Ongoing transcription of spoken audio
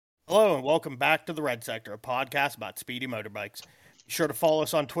Hello and welcome back to the Red Sector, a podcast about speedy motorbikes. Be sure to follow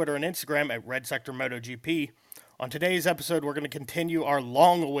us on Twitter and Instagram at Red Sector MotoGP. On today's episode, we're going to continue our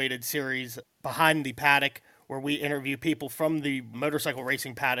long-awaited series Behind the Paddock, where we interview people from the motorcycle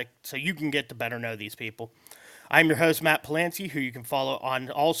racing paddock so you can get to better know these people. I'm your host, Matt Polanski, who you can follow on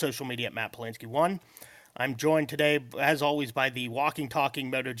all social media at Matt Polanski1. I'm joined today, as always, by the walking,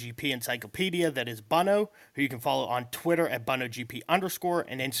 talking MotoGP encyclopedia that is Bunno, who you can follow on Twitter at BunnoGP_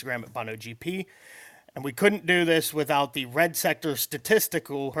 and Instagram at BunnoGP. And we couldn't do this without the Red Sector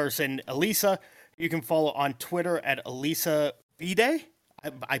statistical person, Elisa, who you can follow on Twitter at Elisa Vide.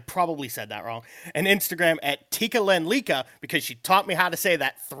 I probably said that wrong. And Instagram at Tika Lenlika, because she taught me how to say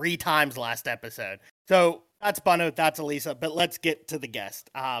that 3 times last episode. So that's Bunno, that's Elisa, but let's get to the guest.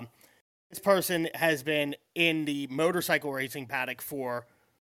 This person has been in the motorcycle racing paddock for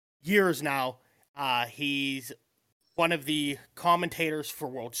years now. He's one of the commentators for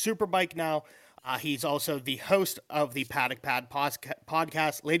World Superbike now. He's also the host of the Paddock Pad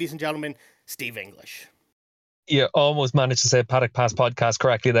podcast. Ladies and gentlemen, Steve English. You almost managed to say Paddock Pass podcast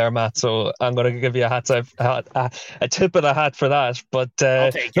correctly there, Matt. So I'm going to give you a tip of the hat for that. But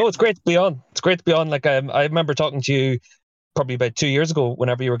no, it's great to be on. It's great to be on. Like I remember talking to you probably about 2 years ago,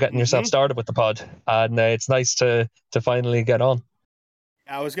 whenever you were getting yourself started with the pod, and it's nice to finally get on.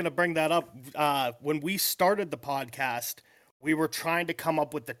 I was going to bring that up. When we started the podcast, we were trying to come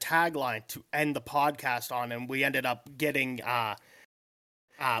up with the tagline to end the podcast on, and we ended up getting, and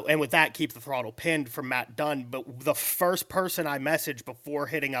with that, Keep the Throttle Pinned from Matt Dunn. But the first person I messaged before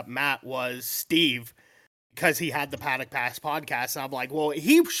hitting up Matt was Steve, because he had the Paddock Pass podcast. And I'm like, well,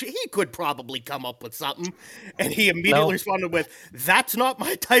 he could probably come up with something. And he immediately responded with, that's not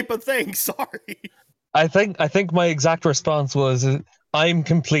my type of thing. Sorry. I think my exact response was, I'm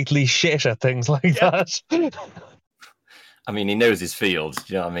completely shit at things like that. I mean, he knows his field.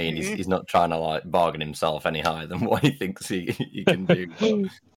 Do you know what I mean? He's not trying to like bargain himself any higher than what he thinks he can do. But,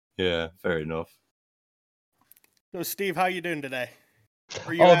 yeah, fair enough. So, Steve, how you doing today?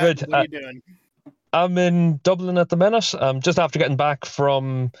 All good. What are you doing? I'm in Dublin at the minute. I'm just after getting back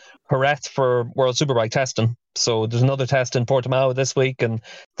from Jerez for World Superbike testing. So there's another test in Portimao this week, and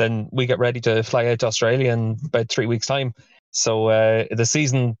then we get ready to fly out to Australia in about 3 weeks' time. So the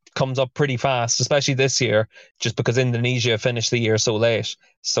season comes up pretty fast, especially this year, just because Indonesia finished the year so late.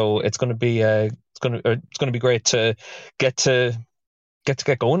 So it's going to be great to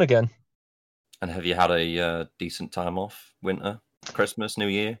get going again. And have you had a decent time off? Winter, Christmas, New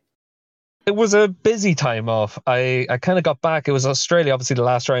Year? It was a busy time off. I kind of got back. It was Australia, obviously, the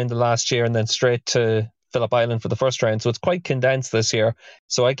last round of last year, and then straight to Phillip Island for the first round. So it's quite condensed this year.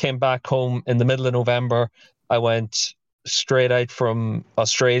 So I came back home in the middle of November. I went straight out from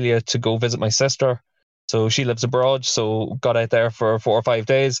Australia to go visit my sister. So she lives abroad. So got out there for 4 or 5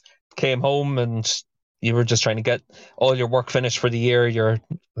 days, came home, and you were just trying to get all your work finished for the year. Your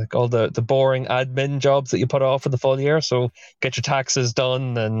like all the boring admin jobs that you put off for the full year. So get your taxes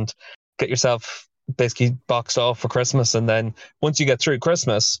done and get yourself basically boxed off for Christmas. And then once you get through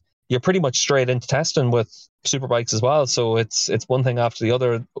Christmas, you're pretty much straight into testing with superbikes as well. So it's one thing after the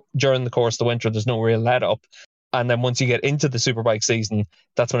other. During the course of the winter, there's no real let up. And then once you get into the superbike season,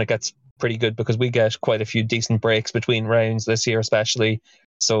 that's when it gets pretty good, because we get quite a few decent breaks between rounds this year, especially.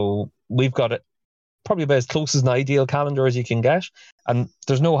 So we've got it probably about as close as an ideal calendar as you can get. And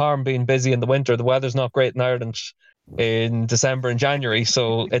there's no harm being busy in the winter. The weather's not great in Ireland in December and January,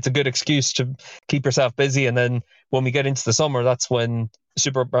 so it's a good excuse to keep yourself busy. And then when we get into the summer, that's when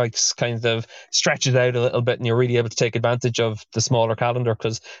superbikes kind of stretches out a little bit, and you're really able to take advantage of the smaller calendar.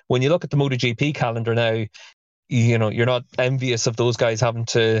 Because when you look at the MotoGP calendar now, you know, you're not envious of those guys having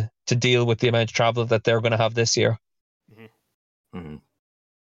to deal with the amount of travel that they're going to have this year.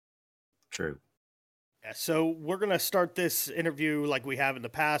 True. Yeah, so we're going to start this interview like we have in the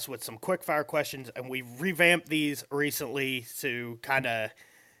past with some quick fire questions, and we revamped these recently to kind of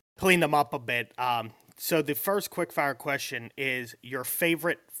clean them up a bit. So the first quick fire question is your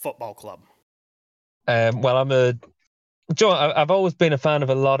favorite football club. Well, I've always been a fan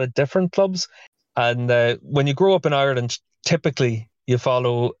of a lot of different clubs. And when you grow up in Ireland, typically you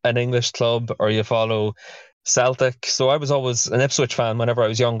follow an English club or you follow Celtic. So I was always an Ipswich fan whenever I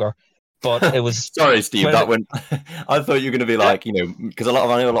was younger. But it was sorry, Steve. I thought you were going to be like, you know, because I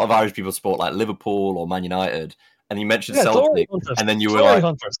know a lot of Irish people support like Liverpool or Man United, and you mentioned Celtic, and then you were like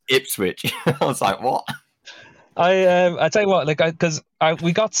Ipswich. I was like, what? I tell you what, like, because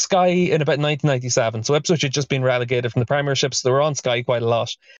we got Sky in about 1997, so Ipswich had just been relegated from the Premiership, so they were on Sky quite a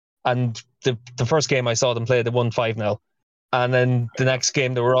lot. And the first game I saw them play, they won 5-0. And then the next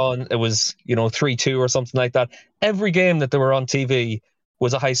game they were on, it was 3-2 or something like that. Every game that they were on TV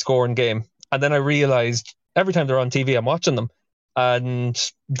was a high scoring game. And then I realized every time they're on TV, I'm watching them. And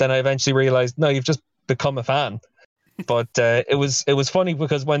then I eventually realized, no, you've just become a fan. But it was funny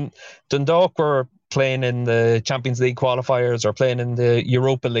because when Dundalk were playing in the Champions League qualifiers or playing in the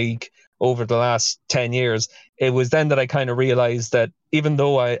Europa League over the last 10 years, it was then that I kind of realized that even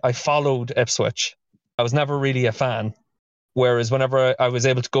though I followed Ipswich, I was never really a fan. Whereas whenever I was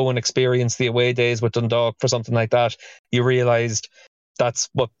able to go and experience the away days with Dundalk for something like that, you realized that's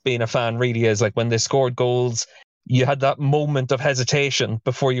what being a fan really is. Like when they scored goals, you had that moment of hesitation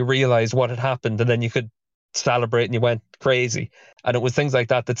before you realized what had happened, and then you could celebrate and you went crazy. And it was things like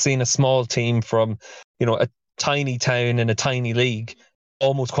that seen a small team from, a tiny town in a tiny league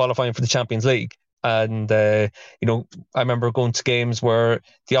almost qualifying for the Champions League. And I remember going to games where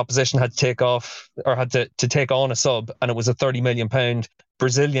the opposition had to take off or had to take on a sub, and it was a £30 million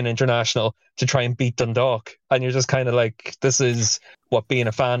Brazilian international to try and beat Dundalk. And you're just kind of like, this is what being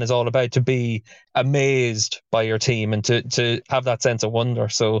a fan is all about, to be amazed by your team and to have that sense of wonder.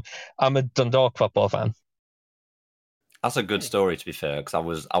 So I'm a Dundalk football fan. That's a good story, to be fair,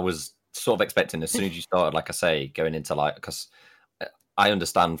 because I was sort of expecting, as soon as you started, like I say, going into because I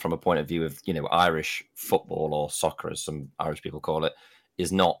understand from a point of view of, Irish football, or soccer as some Irish people call it,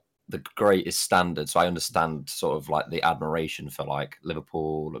 is not the greatest standard. So I understand sort of like the admiration for like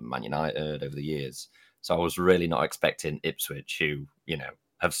Liverpool and Man United over the years. So I was really not expecting Ipswich, who,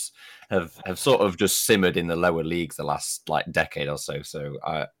 have sort of just simmered in the lower leagues the last like decade or so. So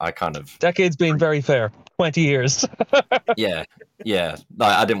I kind of... Decade's being very fair. 20 years. Yeah.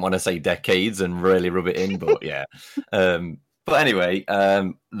 I didn't want to say decades and really rub it in, but yeah. But anyway,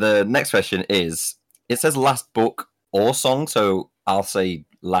 the next question is, it says last book or song, so I'll say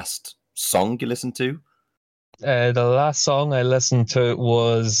last song you listened to. The last song I listened to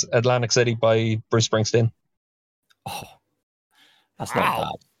was Atlantic City by Bruce Springsteen. Oh, that's not bad.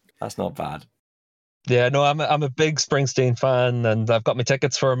 That's not bad. Yeah, no, I'm a big Springsteen fan, and I've got my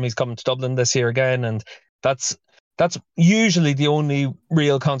tickets for him. He's coming to Dublin this year again, and that's usually the only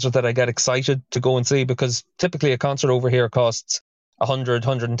real concert that I get excited to go and see, because typically a concert over here costs 100,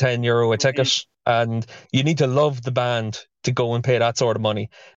 110 euro a ticket, and you need to love the band to go and pay that sort of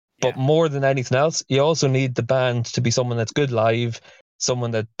money. But more than anything else, you also need the band to be someone that's good live, someone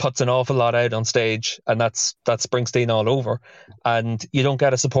that puts an awful lot out on stage, and that's Springsteen all over. And you don't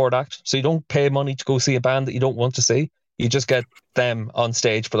get a support act, so you don't pay money to go see a band that you don't want to see. You just get them on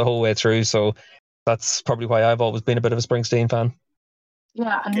stage for the whole way through. So that's probably why I've always been a bit of a Springsteen fan.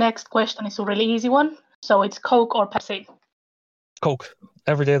 Yeah, and next question is a really easy one. So it's Coke or Pepsi? Coke,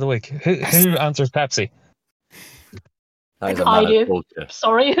 every day of the week. Who answers Pepsi? I do. Culture.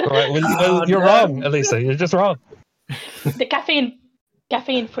 Sorry. All right, well, you're wrong, Elisa. You're just wrong. The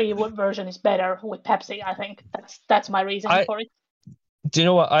caffeine-free version is better with Pepsi, I think. That's my reason for it. Do you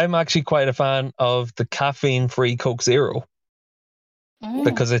know what? I'm actually quite a fan of the caffeine-free Coke Zero.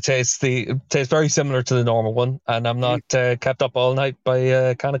 Because it tastes very similar to the normal one, and I'm not kept up all night by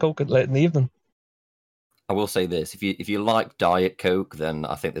a can of Coke late in the evening. I will say this: if you like Diet Coke, then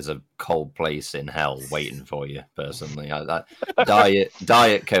I think there's a cold place in hell waiting for you. Personally,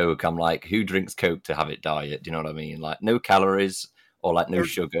 Diet Coke, I'm like, who drinks Coke to have it diet? Do you know what I mean? Like, no calories or like no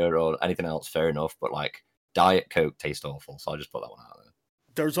sugar or anything else. Fair enough, but like Diet Coke tastes awful, so I just put that one out there.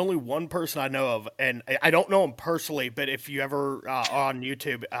 There's only one person I know of, and I don't know him personally, but if you ever on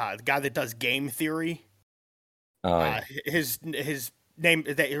YouTube, the guy that does Game Theory, his name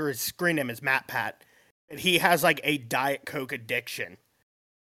or his screen name is Matt Pat, and he has like a Diet Coke addiction.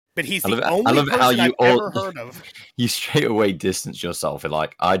 But he's the only person I've ever heard of. You straight away distance yourself. You're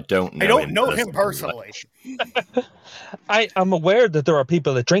like, I don't know him personally. I'm aware that there are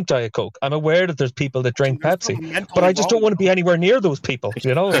people that drink Diet Coke. I'm aware that there's people that drink Pepsi. But I just don't want to be anywhere near those people.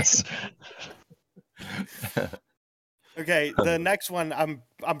 You know? Okay, the next one,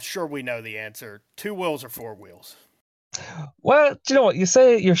 I'm sure we know the answer. 2 wheels or 4 wheels? Well, do you know what? You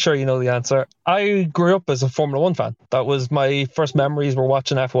say you're sure you know the answer. I grew up as a Formula 1 fan. That was my first memories were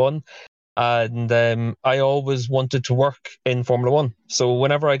watching F1. And I always wanted to work in Formula 1. So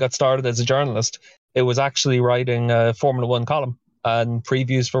whenever I got started as a journalist, it was actually writing a Formula 1 column and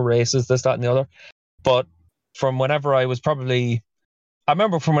previews for races, this, that, and the other. But from whenever I was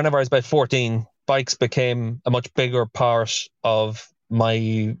about 14, bikes became a much bigger part of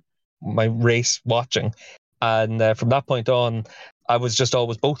my race watching. And from that point on, I was just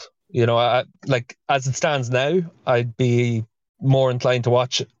always both. You know, as it stands now, I'd be more inclined to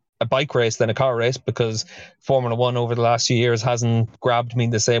watch a bike race than a car race, because Formula 1 over the last few years hasn't grabbed me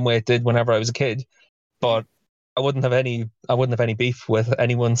the same way it did whenever I was a kid. But I wouldn't have any beef with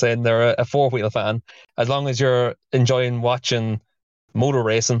anyone saying they're a 4-wheel fan, as long as you're enjoying watching motor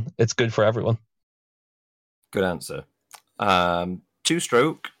racing, it's good for everyone. Good answer.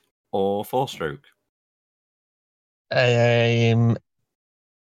 2-stroke or 4-stroke? That's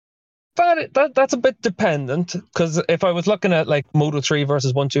a bit dependent, because if I was looking at like Moto 3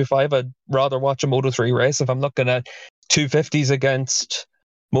 versus 125, I'd rather watch a Moto 3 race. If I'm looking at 250s against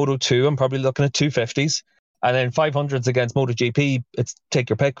Moto 2, I'm probably looking at 250s. And then 500s against MotoGP, it's take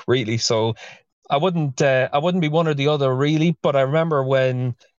your pick, really. So I wouldn't be one or the other, really. But I remember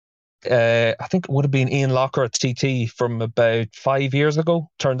when I think it would have been Ian Lockhart TT from about 5 years ago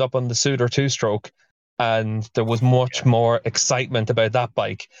turned up on the Suter 2-stroke, and there was much more excitement about that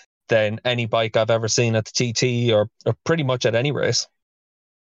bike than any bike I've ever seen at the TT or pretty much at any race.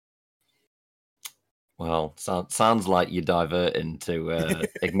 Well, sounds like you're diverting to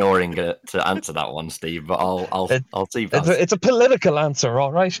ignoring it to answer that one, Steve. But I'll see. It's a political answer,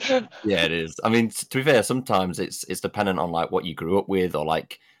 all right. Yeah, it is. I mean, to be fair, sometimes it's dependent on like what you grew up with, or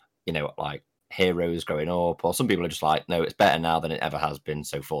like, you know, like heroes growing up, or some people are just like, no, it's better now than it ever has been.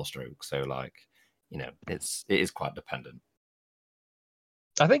 So 4-stroke. So like, you know, it is quite dependent.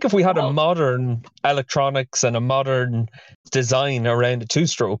 I think if we had a modern electronics and a modern design around a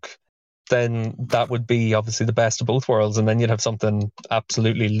 2-stroke, then that would be obviously the best of both worlds, and then you'd have something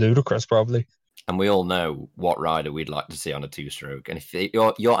absolutely ludicrous, probably. And we all know what rider we'd like to see on a 2-stroke. And if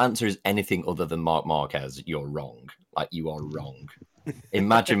your answer is anything other than Marc Marquez, you're wrong. Like, you are wrong.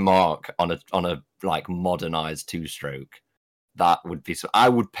 Imagine Marc on a like modernized 2-stroke. That would be. I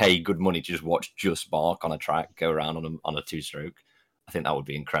would pay good money to just watch Marc on a track go around on a 2-stroke. I think that would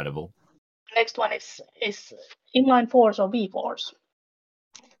be incredible. Next one is inline fours or V4s.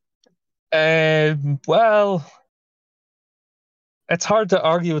 Well, it's hard to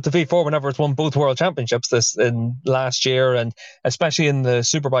argue with the V4 whenever it's won both world championships in last year, and especially in the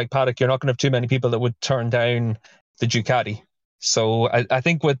Superbike paddock, you're not going to have too many people that would turn down the Ducati. So I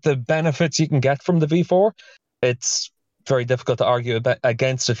think with the benefits you can get from the V4, it's very difficult to argue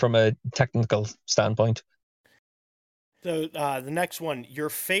against it from a technical standpoint. So the next one, your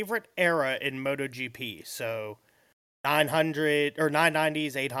favorite era in MotoGP. So 900 or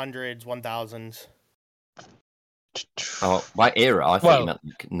 990s, 800s, 1000s. Oh, by era, I thought you meant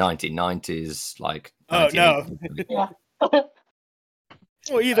like 1990s, like. Oh no. Yeah. Well,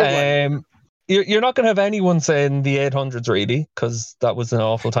 either one. You're not going to have anyone saying the 800s, really, because that was an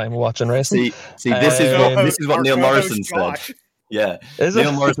awful time of watching racing. See, this is what Neil Morrison said. Yeah,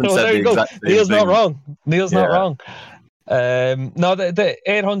 Neil Morrison said the exact same Neil's thing. not wrong. Neil's not wrong. No, the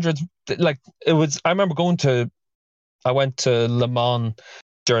 800s, like it was. I remember I went to Le Mans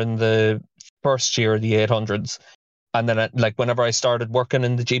during the first year of the 800s, and then whenever I started working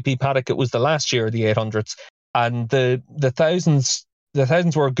in the GP paddock, it was the last year of the 800s, and the thousands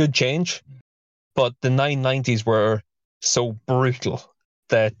were a good change, but the 990s were so brutal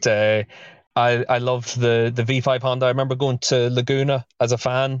that I loved the V5 Honda. I remember going to Laguna as a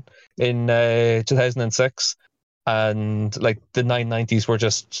fan in 2006, and like the 990s were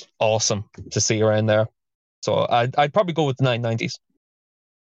just awesome to see around there. So I'd probably go with the 990s.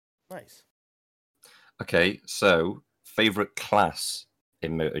 Nice. Okay, so favorite class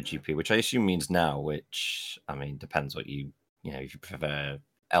in MotoGP, which I assume means now, which I mean depends what you know. If you prefer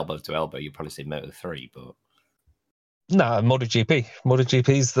elbow to elbow, you probably say Moto3, but nah, MotoGP.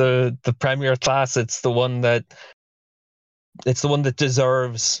 MotoGP's the premier class. It's the one that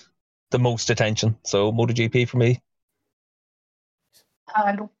deserves the most attention. So MotoGP for me.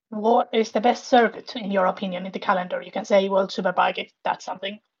 And what is the best circuit, in your opinion, in the calendar? You can say World Superbike if that's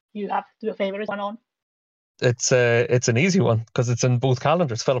something you have your favorite one on. It's an easy one because it's in both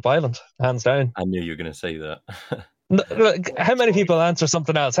calendars. Phillip Island, hands down. I knew you were going to say that. Look, how many people answer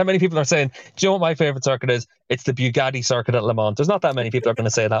something else? How many people are saying, do you know what my favorite circuit is? It's the Bugatti circuit at Le Mans. There's not that many people are going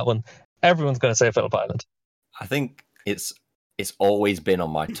to say that one. Everyone's going to say Phillip Island. I think it's always been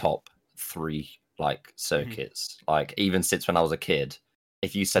on my top 3 like circuits. Like even since when I was a kid,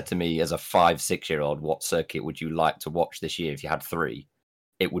 if you said to me as a 5-6-year-old, what circuit would you like to watch this year if you had 3,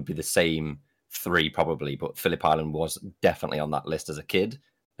 it would be the same 3 probably, but Phillip Island was definitely on that list as a kid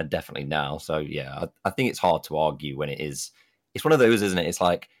and definitely now. So yeah, I think it's hard to argue when it's one of those, isn't it? It's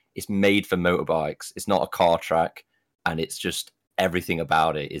like it's made for motorbikes. It's not a car track, and it's just everything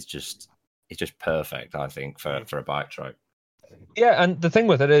about it is just perfect, I think, for a bike track. Yeah, and the thing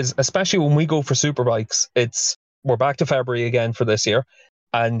with it is, especially when we go for superbikes, we're back to February again for this year,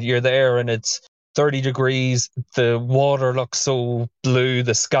 and you're there and it's 30 degrees, the water looks so blue,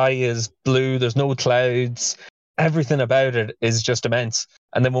 the sky is blue, there's no clouds, everything about it is just immense.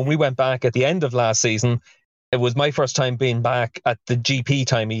 And then when we went back at the end of last season, it was my first time being back at the GP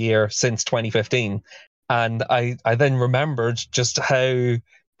time of year since 2015. And I then remembered just how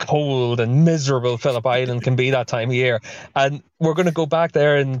cold and miserable Phillip Island can be that time of year. And we're going to go back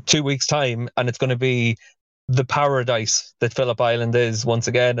there in 2 weeks' time, and it's going to be the paradise that Phillip Island is once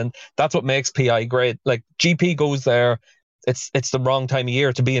again. And that's what makes PI great. Like, GP goes there, it's the wrong time of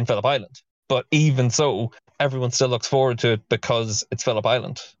year to be in Phillip Island. But even so, everyone still looks forward to it because it's Phillip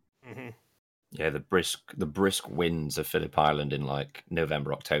Island. Mm-hmm. Yeah, the brisk winds of Phillip Island in like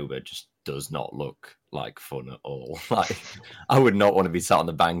November, October just does not look like fun at all. Like, I would not want to be sat on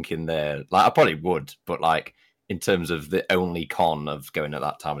the bank in there. Like, I probably would, but like in terms of the only con of going at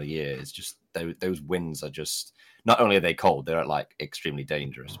that time of the year is just those winds are just, not only are they cold, they're like extremely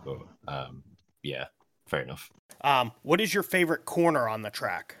dangerous. But yeah, fair enough. What is your favorite corner on the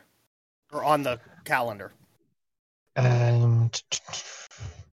track or on the calendar?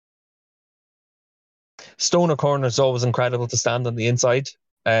 Stoner Corner is always incredible to stand on the inside.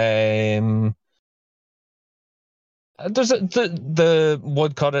 There's the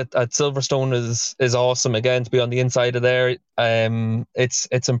woodcut at Silverstone is awesome again, to be on the inside of there.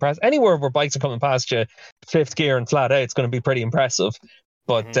 It's impressive. Anywhere where bikes are coming past you, fifth gear and flat out, it's going to be pretty impressive.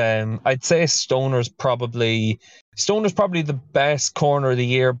 But I'd say Stoner's probably the best corner of the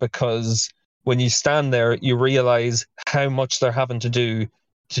year, because when you stand there, you realize how much they're having to do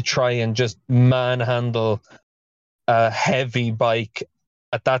to try and just manhandle a heavy bike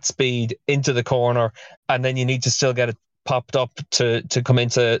at that speed into the corner, and then you need to still get it popped up to come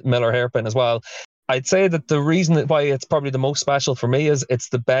into Miller Hairpin as well. I'd say that the reason why it's probably the most special for me is it's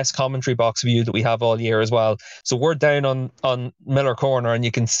the best commentary box view that we have all year as well. So we're down on Miller Corner, and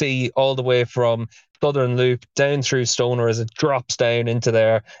you can see all the way from Southern Loop down through Stoner as it drops down into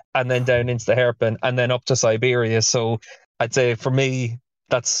there, and then down into the Hairpin, and then up to Siberia. So I'd say for me,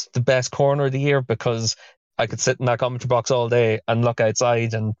 that's the best corner of the year, because I could sit in that commentary box all day and look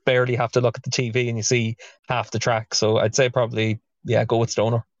outside and barely have to look at the TV, and you see half the track. So I'd say probably, go with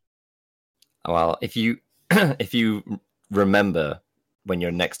Stoner. Well, if you remember when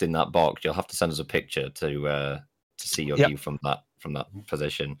you're next in that box, you'll have to send us a picture to see your view from that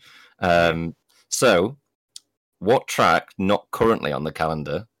position. So, what track not currently on the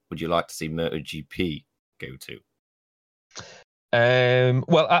calendar would you like to see MotoGP go to?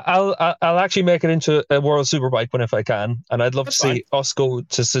 Well, I'll actually make it into a World Superbike one if I can, and I'd love to see us go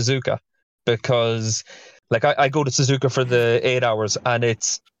to Suzuka, because like I go to Suzuka for the 8 hours and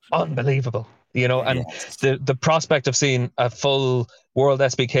it's unbelievable, and the prospect of seeing a full World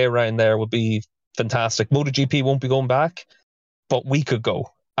SBK round there would be fantastic. MotoGP won't be going back, but we could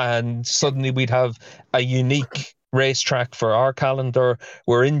go, and suddenly we'd have a unique racetrack for our calendar.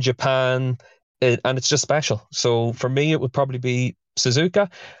 We're in Japan. And it's just special. So for me, it would probably be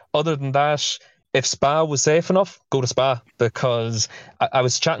Suzuka. Other than that, if Spa was safe enough, go to Spa, because I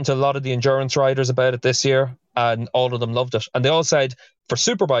was chatting to a lot of the endurance riders about it this year, and all of them loved it. And they all said for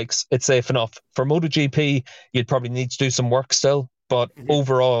superbikes, it's safe enough. For MotoGP, you'd probably need to do some work still. But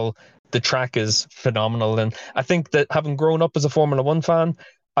overall, the track is phenomenal. And I think that, having grown up as a Formula One fan,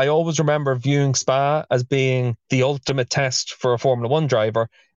 I always remember viewing Spa as being the ultimate test for a Formula One driver.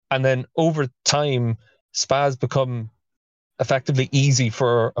 And then over time, Spa's become effectively easy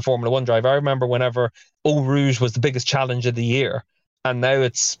for a Formula One driver. I remember whenever Eau Rouge was the biggest challenge of the year, and now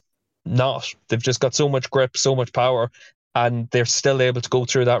it's not. They've just got so much grip, so much power, and they're still able to go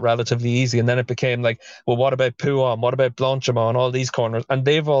through that relatively easy. And then it became like, well, what about Pouhon? What about Blanchimont? All these corners. And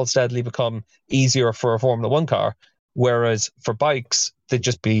they've all steadily become easier for a Formula One car. Whereas for bikes, they'd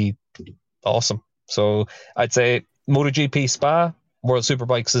just be awesome. So I'd say MotoGP Spa, World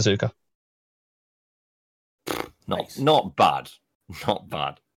Superbike Suzuka. Not bad. Not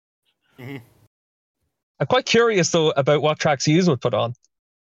bad. Mm-hmm. I'm quite curious though about what tracks you would put on.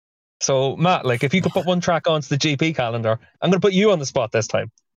 So Matt, like, if you could put one track onto the GP calendar, I'm going to put you on the spot this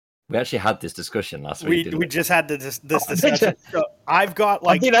time. We actually had this discussion last week. We just had this discussion. So I've got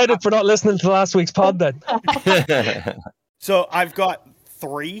like, I'm delighted for not listening to last week's pod then. So I've got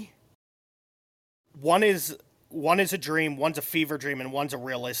 3. One is a dream, one's a fever dream, and one's a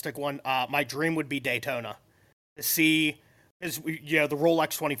realistic one. My dream would be Daytona. To see, because the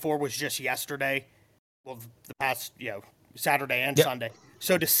Rolex 24 was just yesterday, well, the past Saturday and Sunday.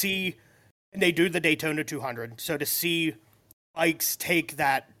 So to see, and they do the Daytona 200. So to see bikes take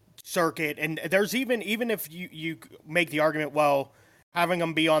that circuit, and there's even if you make the argument, well, having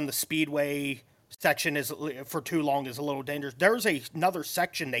them be on the speedway section is for too long is a little dangerous. There's another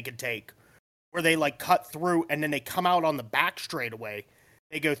section they could take, where they like cut through and then they come out on the back straightaway.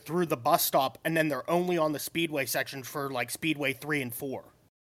 They go through the bus stop and then they're only on the speedway section for like speedway 3 and 4.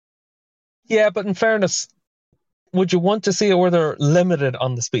 Yeah, but in fairness, would you want to see it where they're limited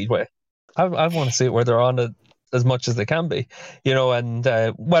on the speedway? I want to see it where they're on it as much as they can be, and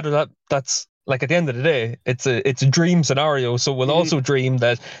whether that's like at the end of the day, it's a dream scenario. So we'll also dream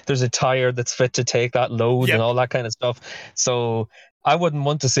that there's a tire that's fit to take that load and all that kind of stuff. So I wouldn't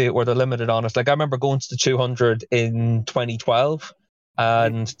want to see it where they're limited on it. Like I remember going to the 200 in 2012,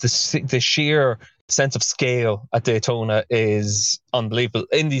 and the sheer sense of scale at Daytona is unbelievable.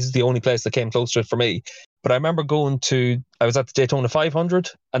 Indy's the only place that came close to it for me. But I remember I was at the Daytona 500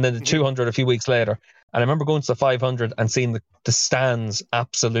 and then the 200 a few weeks later. And I remember going to the 500 and seeing the stands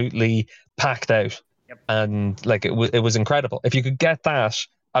absolutely packed out. Yep. And like it was incredible. If you could get that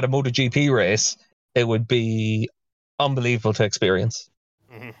at a MotoGP race, it would be unbelievable to experience.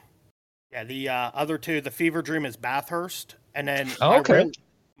 Mm-hmm. Yeah, the other two, the fever dream is Bathurst. And then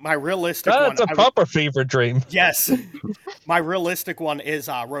my realistic one... That's a proper fever dream. Yes. My realistic one is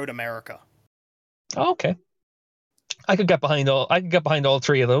Road America. Okay. I could get behind all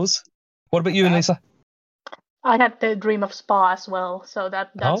three of those. What about you, Lisa? I had the dream of Spa as well, so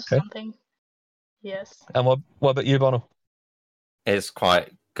that's something. Yes. And what about you, Bono? It's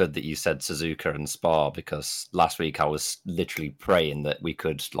quite good that you said Suzuka and Spa, because last week I was literally praying that we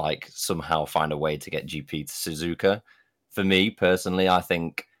could like somehow find a way to get GP to Suzuka. For me personally, I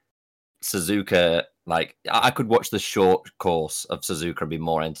think Suzuka, like I could watch the short course of Suzuka and be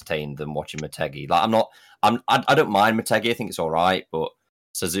more entertained than watching Motegi. Like I don't mind Motegi. I think it's all right, but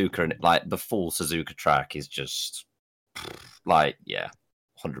Suzuka and like the full Suzuka track is just like 100%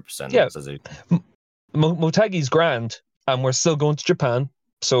 Suzuka. Motegi's grand, and we're still going to Japan,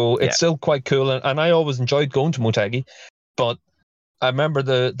 so it's still quite cool. And I always enjoyed going to Motegi, but I remember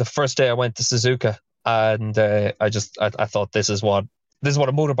the first day I went to Suzuka, and I thought this is what a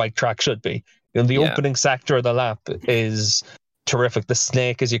motorbike track should be. The opening sector of the lap is terrific. The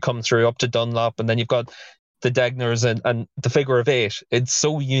snake as you come through up to Dunlop, and then you've got the Degners and the figure of 8. It's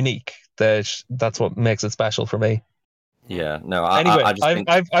so unique that's what makes it special for me. Yeah, no.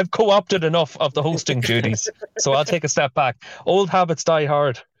 I've co-opted enough of the hosting duties, so I'll take a step back. Old habits die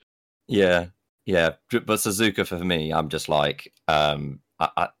hard. Yeah. But Suzuka for me, I'm just like,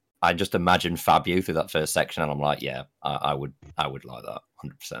 I just imagine Fabio through that first section, and I'm like, I would like that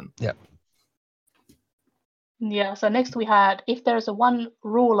 100%. Yeah. Yeah. So next we had, if there's a one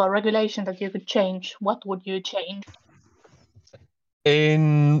rule or regulation that you could change, what would you change?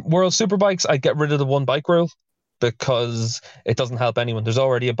 In World Superbikes, I'd get rid of the one bike rule, because it doesn't help anyone. There's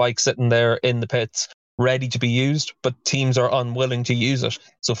already a bike sitting there in the pits ready to be used, but teams are unwilling to use it.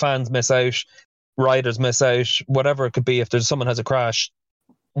 So fans miss out, riders miss out, whatever it could be. If someone has a crash,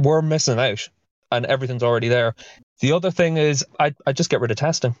 we're missing out, and everything's already there. The other thing is I'd just get rid of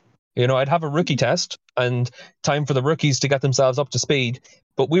testing. I'd have a rookie test and time for the rookies to get themselves up to speed.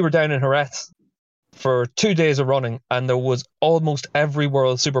 But we were down in Jerez for 2 days of running, and there was almost every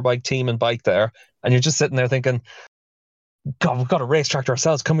World Superbike team and bike there. And you're just sitting there thinking, God, we've got a racetrack to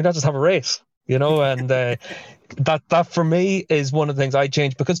ourselves. Can we not just have a race? And that for me is one of the things I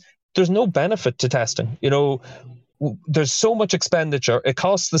change, because there's no benefit to testing. There's so much expenditure. It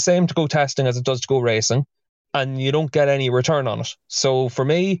costs the same to go testing as it does to go racing, and you don't get any return on it. So for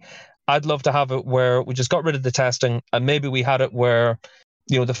me, I'd love to have it where we just got rid of the testing, and maybe we had it where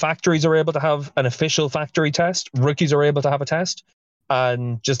the factories are able to have an official factory test, rookies are able to have a test,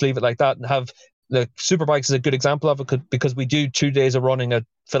 and just leave it like that. And have the Superbikes is a good example of it, because we do 2 days of running at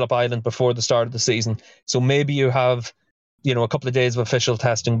Phillip Island before the start of the season. So maybe you have a couple of days of official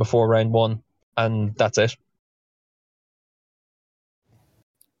testing before round 1, and that's it.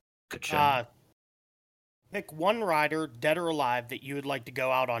 Good job. Pick one rider, dead or alive, that you would like to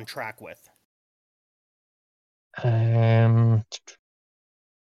go out on track with.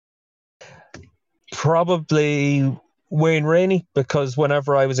 Probably Wayne Rainey, because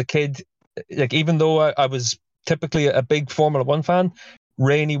whenever I was a kid, like even though I was typically a big Formula One fan,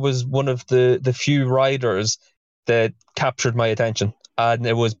 Rainey was one of the few riders that captured my attention, and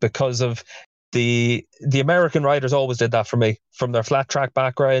it was because of the American riders always did that for me. From their flat track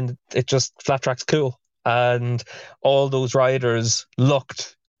background, flat track's cool, and all those riders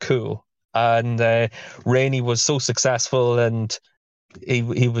looked cool. And Rainey was so successful, and he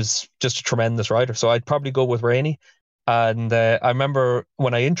was just a tremendous rider. So I'd probably go with Rainey. And I remember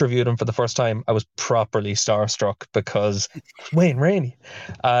when I interviewed him for the first time, I was properly starstruck, because Wayne Rainey.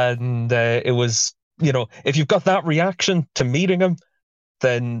 And it was, if you've got that reaction to meeting him,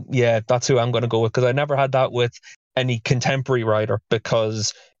 then that's who I'm going to go with, because I never had that with any contemporary rider,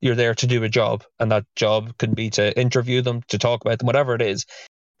 because you're there to do a job, and that job can be to interview them, to talk about them, whatever it is.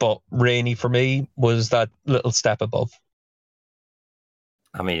 But Rainey for me was that little step above.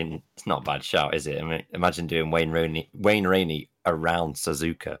 I mean, it's not a bad shout, is it? I mean, imagine doing Wayne Rainey around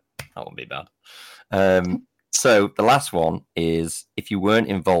Suzuka. That wouldn't be bad. So the last one is, if you weren't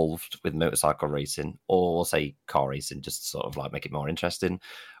involved with motorcycle racing or say car racing, just to sort of like make it more interesting,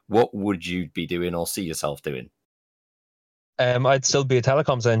 what would you be doing or see yourself doing? I'd still be a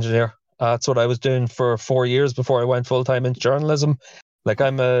telecoms engineer. That's what I was doing for 4 years before I went full time into journalism. Like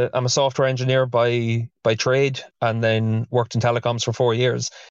I'm a software engineer by trade, and then worked in telecoms for 4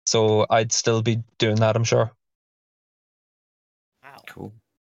 years. So I'd still be doing that, I'm sure. Wow. Cool.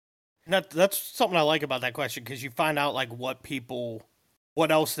 That's something I like about that question, because you find out like what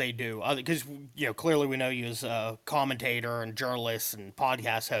else they do. Because clearly we know you as a commentator and journalist and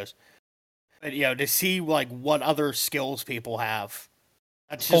podcast host, but to see like what other skills people have.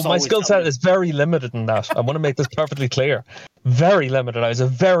 That's just my skill set is very limited in that. I want to make this perfectly clear. Very limited. I was a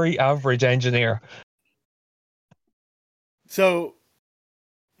very average engineer. So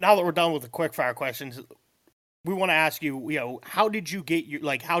now that we're done with the quick fire questions, we want to ask you, how did you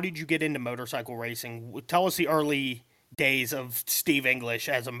get into motorcycle racing? Tell us the early days of Steve English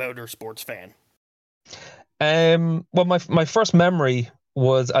as a motorsports fan. Well, my first memory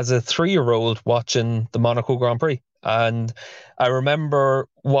was as a 3-year-old watching the Monaco Grand Prix. And I remember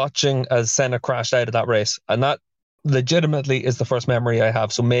watching as Senna crashed out of that race. And that legitimately is the first memory I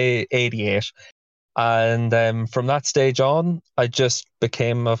have. So May 88. And from that stage on, I just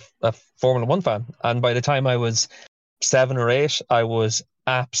became a Formula One fan. And by the time I was 7 or 8, I was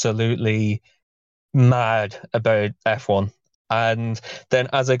absolutely mad about F1. And then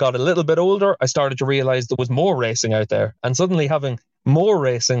as I got a little bit older, I started to realize there was more racing out there. And suddenly having more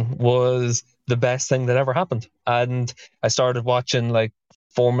racing was the best thing that ever happened. And I started watching like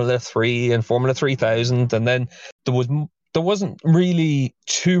Formula 3 and Formula 3000. And then there wasn't really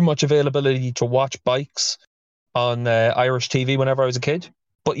too much availability to watch bikes on Irish TV whenever I was a kid,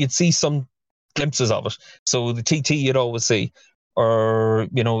 but you'd see some glimpses of it. So the TT you'd always see, or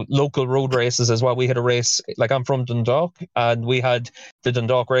local road races as well. We had a race, like I'm from Dundalk, and we had the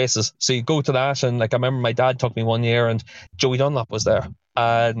Dundalk races. So you go to that, and like I remember my dad took me one year, and Joey Dunlop was there,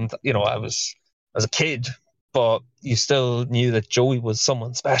 and I was as a kid, but you still knew that Joey was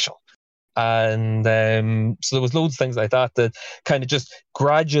someone special. And so there was loads of things like that kind of just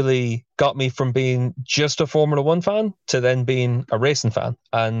gradually got me from being just a Formula One fan to then being a racing fan.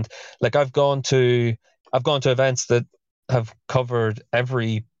 And like I've gone to events that have covered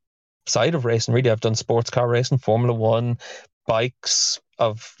every side of racing. Really, I've done sports car racing, Formula One, bikes,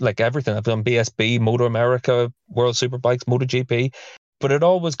 of like everything. I've done BSB, Moto America, World Superbikes, MotoGP, but it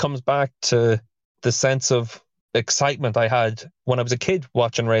always comes back to the sense of excitement I had when I was a kid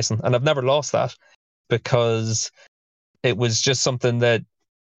watching racing, and I've never lost that, because it was just something that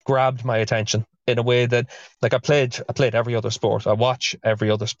grabbed my attention in a way that, like, I played every other sport, I watch every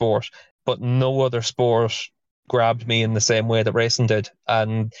other sport, but no other sport grabbed me in the same way that racing did.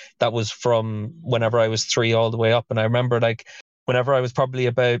 And that was from whenever I was 3 all the way up. And I remember, like, whenever I was probably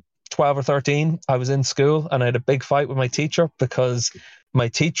about 12 or 13, I was in school and I had a big fight with my teacher because my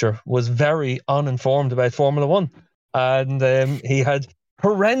teacher was very uninformed about Formula One, and he had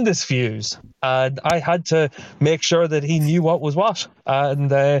horrendous views, and I had to make sure that he knew what was what. And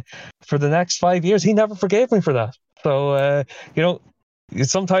for the next 5 years, he never forgave me for that. So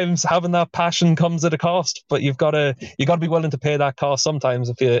sometimes having that passion comes at a cost, but you got to be willing to pay that cost sometimes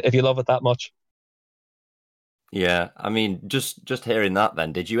if you love it that much. Yeah, I mean, just hearing that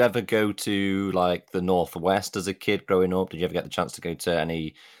then, did you ever go to like the Northwest as a kid growing up? Did you ever get the chance to go to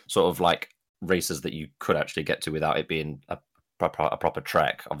any sort of like races that you could actually get to without it being a proper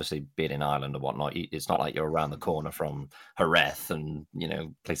trek? Obviously, being in Ireland and whatnot, it's not like you're around the corner from Jerez and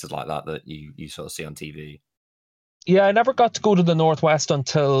places like that you sort of see on TV. Yeah, I never got to go to the Northwest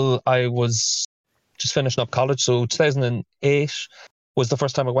until I was just finishing up college. So 2008 was the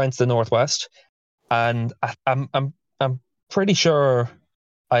first time I went to the Northwest. And I'm pretty sure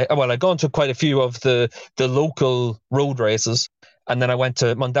I'd gone to quite a few of the local road races, and then I went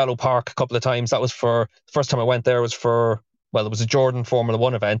to Mondello Park a couple of times. That was for the first time I went there was for, well, it was a Jordan Formula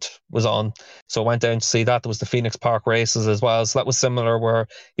One event was on, so I went down to see that. There was the Phoenix Park races as well, so that was similar, where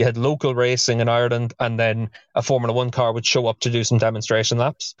you had local racing in Ireland, and then a Formula One car would show up to do some demonstration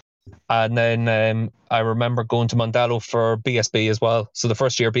laps. And then I remember going to Mondello for BSB as well. So the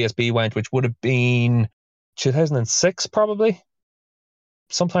first year BSB went, which would have been 2006 probably,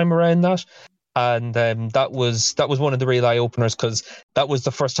 sometime around that. And that was one of the real eye openers, because that was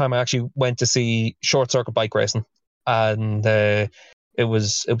the first time I actually went to see short circuit bike racing, and it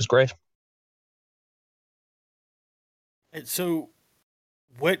was great. And so,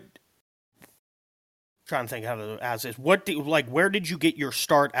 what? Trying to think how to ask this. Where did you get your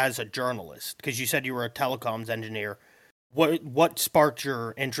start as a journalist? Because you said you were a telecoms engineer. What sparked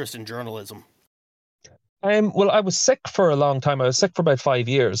your interest in journalism? Well, I was sick for a long time. I was sick for about 5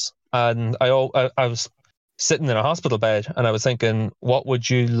 years, and I was sitting in a hospital bed, and I was thinking, what would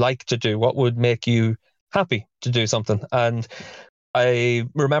you like to do? What would make you happy to do something? And I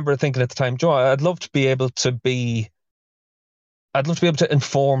remember thinking at the time, Joe, I'd love to be able to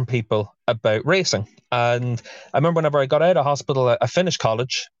inform people about racing. And I remember whenever I got out of hospital, I finished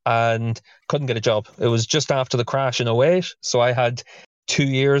college and couldn't get a job. It was just after the crash in 2008. So I had 2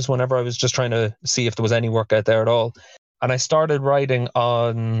 years whenever I was just trying to see if there was any work out there at all. And I started writing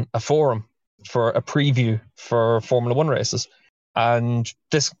on a forum for a preview for Formula One races. And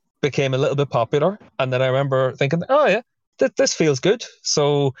this became a little bit popular. And then I remember thinking, oh yeah, this feels good.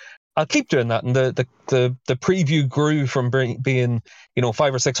 So I'll keep doing that. And the preview grew from being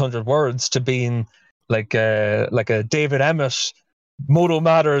 500 or 600 words to being like a David Emmett Moto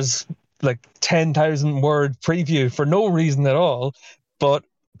Matters like 10,000 word preview for no reason at all, but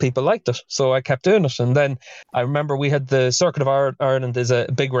people liked it, so I kept doing it. And then I remember we had the Circuit of Ireland is a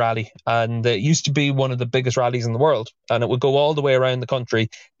big rally, and it used to be one of the biggest rallies in the world, and it would go all the way around the country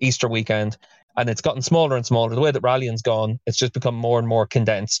Easter weekend, and it's gotten smaller and smaller. The way that rallying's gone, it's just become more and more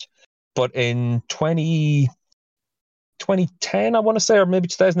condensed. But in 2010, I want to say, or maybe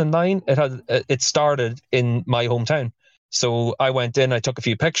 2009, it started in my hometown. So I went in, I took a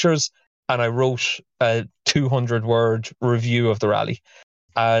few pictures, and I wrote a 200-word review of the rally.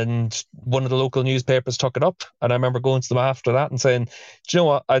 And one of the local newspapers took it up, and I remember going to them after that and saying, do you know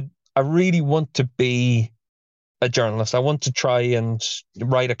what, I really want to be a journalist. I want to try and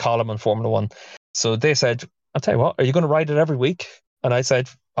write a column on Formula One. So they said, I'll tell you what, are you going to write it every week? And I said,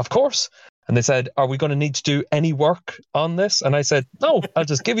 of course. And they said, are we going to need to do any work on this? And I said, no, I'll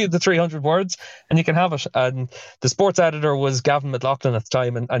just give you the 300 words and you can have it. And the sports editor was Gavin McLaughlin at the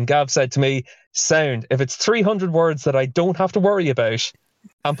time. And Gav said to me, sound, if it's 300 words that I don't have to worry about,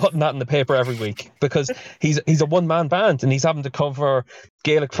 I'm putting that in the paper every week, because he's a one-man band and he's having to cover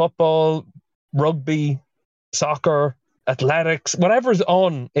Gaelic football, rugby, soccer, athletics, whatever's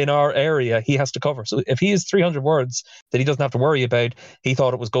on in our area, he has to cover. So if he has 300 words that he doesn't have to worry about, he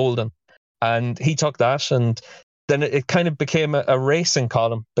thought it was golden. And he took that, and then it kind of became a racing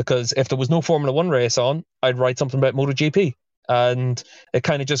column, because if there was no Formula One race on, I'd write something about MotoGP. And it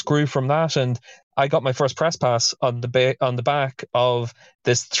kind of just grew from that. And I got my first press pass on the back of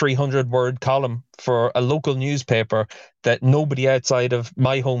this 300-word column for a local newspaper that nobody outside of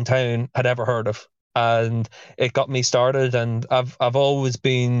my hometown had ever heard of. And it got me started, and I've always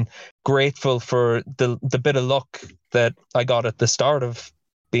been grateful for the bit of luck that I got at the start of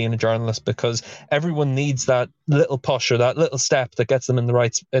being a journalist, because everyone needs that little push or that little step that gets them in the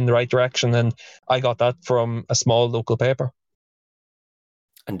right direction, and I got that from a small local paper.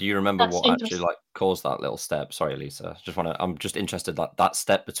 And do you remember what actually like caused that little step? Sorry, Lisa. I'm just interested that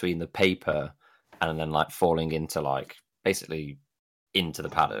step between the paper and then like falling into like basically into the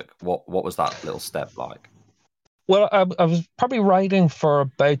paddock. What was that little step like? Well, I was probably writing for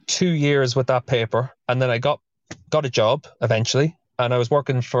about 2 years with that paper, and then I got a job eventually, and I was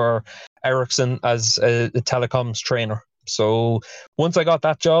working for Ericsson as a telecoms trainer. So once I got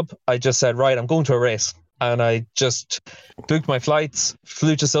that job, I just said, right, I'm going to a race. And I just booked my flights,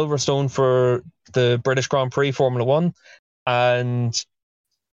 flew to Silverstone for the British Grand Prix Formula One, and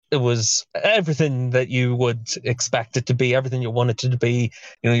it was everything that you would expect it to be, everything you want it to be.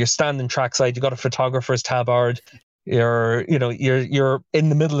 You're standing trackside, you got a photographer's tabard, you're in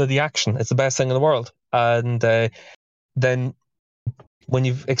the middle of the action. It's the best thing in the world. And then when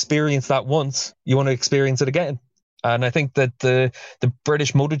you've experienced that once, you want to experience it again. And I think that the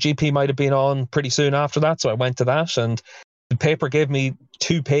British MotoGP might have been on pretty soon after that, so I went to that, and the paper gave me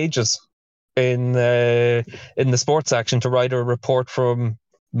 2 pages in the sports section to write a report from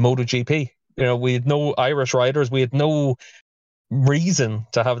MotoGP. We had no Irish writers, we had no reason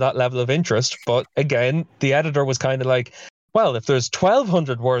to have that level of interest. But again, the editor was kind of like, well, if there's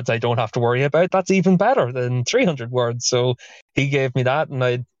 1,200 words I don't have to worry about, that's even better than 300 words. So he gave me that, and I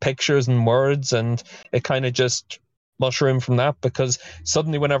had pictures and words, and it kind of just mushroom from that, because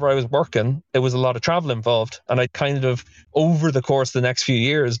suddenly whenever I was working, it was a lot of travel involved, and I kind of over the course of the next few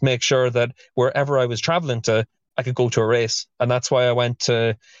years make sure that wherever I was traveling to, I could go to a race. And that's why I went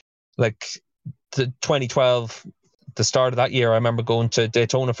to like the 2012, the start of that year. I remember going to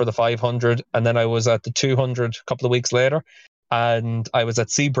Daytona for the 500, and then I was at the 200 a couple of weeks later, and I was at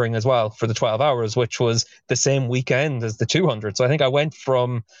Sebring as well for the 12 hours, which was the same weekend as the 200. So I think I went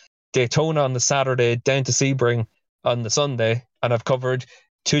from Daytona on the Saturday down to Sebring on the Sunday, and I've covered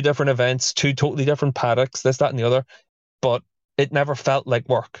 2 different events, 2 totally different paddocks, this, that, and the other, but it never felt like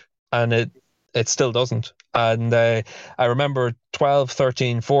work. And it still doesn't. And I remember 12,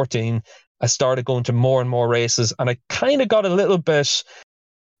 13, 14, I started going to more and more races, and I kind of got a little bit,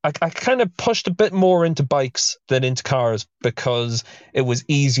 I kind of pushed a bit more into bikes than into cars because it was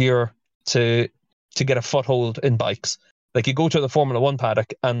easier to get a foothold in bikes. Like, you go to the Formula One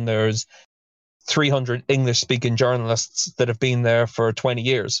paddock and there's 300 English-speaking journalists that have been there for 20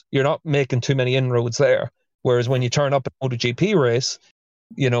 years. You're not making too many inroads there. Whereas when you turn up at a MotoGP race,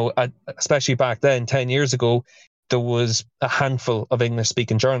 especially back then, 10 years ago, there was a handful of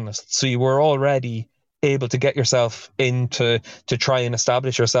English-speaking journalists. So you were already able to get yourself into to try and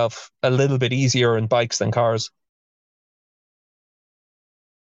establish yourself a little bit easier in bikes than cars.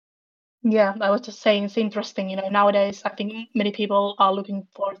 Yeah, I was just saying, it's interesting. Nowadays, I think many people are looking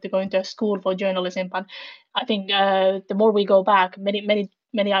forward to going to a school for journalism. But I think the more we go back, many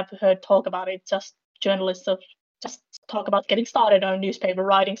I've heard talk about it. Just journalists of just talk about getting started on a newspaper,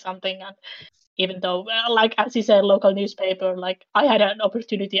 writing something. And even though, like as you said, local newspaper, like I had an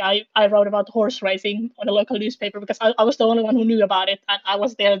opportunity. I wrote about horse racing on a local newspaper because I was the only one who knew about it, and I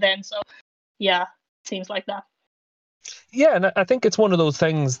was there then. So yeah, it seems like that. Yeah, and I think it's one of those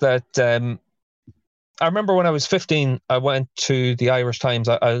things that I remember when I was 15, I went to the Irish Times.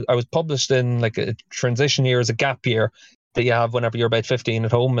 I was published in like a transition year as a gap year that you have whenever you're about 15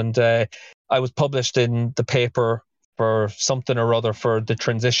 at home. And I was published in the paper for something or other for the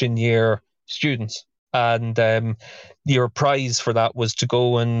transition year students. And your prize for that was to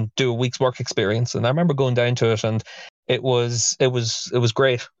go and do a week's work experience. And I remember going down to it, and it was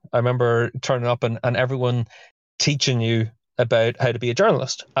great. I remember turning up and everyone teaching you about how to be a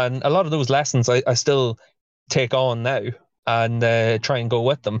journalist, and a lot of those lessons I still take on now and try and go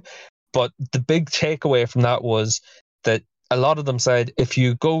with them. But the big takeaway from that was that a lot of them said, if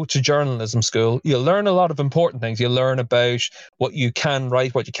you go to journalism school, you'll learn a lot of important things. You'll learn about what you can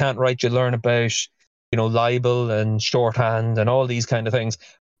write, what you can't write. You learn about, libel and shorthand and all these kind of things.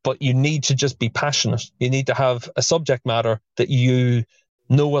 But you need to just be passionate. You need to have a subject matter that you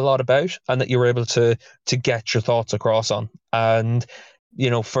know a lot about and that you're able to get your thoughts across on. And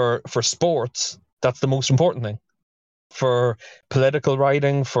for sports, that's the most important thing. For political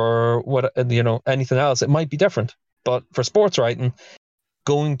writing, for what anything else, it might be different. But for sports writing,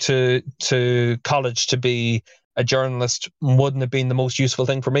 going to college to be a journalist wouldn't have been the most useful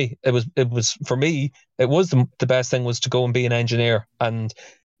thing for me. It was for me, it was the best thing was to go and be an engineer and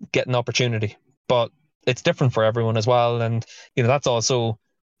get an opportunity. But it's different for everyone as well. And, that's also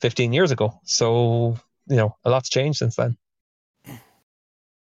 15 years ago. So, a lot's changed since then.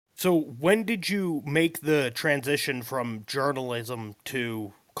 So when did you make the transition from journalism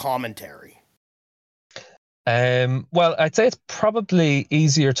to commentary? Well, I'd say it's probably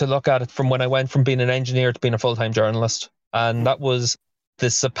easier to look at it from when I went from being an engineer to being a full-time journalist. And that was the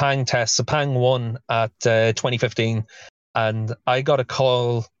Sepang test. Sepang won at 2015. And I got a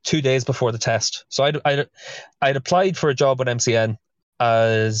call 2 days before the test. So I'd applied for a job with MCN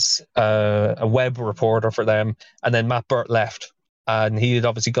as a web reporter for them. And then Matt Burt left. And he had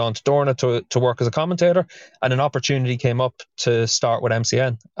obviously gone to Dorna to work as a commentator. And an opportunity came up to start with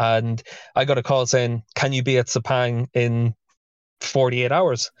MCN. And I got a call saying, can you be at Sepang in 48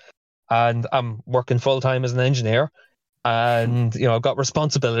 hours? And I'm working full-time as an engineer. And, I've got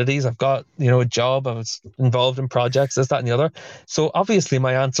responsibilities. I've got, a job. I was involved in projects, this, that, and the other. So obviously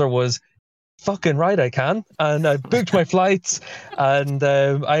my answer was, fucking right, I can. And I booked my flights, and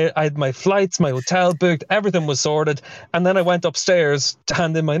I had my flights, my hotel booked, everything was sorted. And then I went upstairs to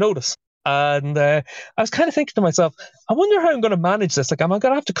hand in my notice. And I was kind of thinking to myself, I wonder how I'm going to manage this. Like, am I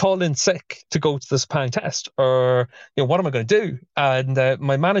going to have to call in sick to go to this Sepang test? Or, what am I going to do? And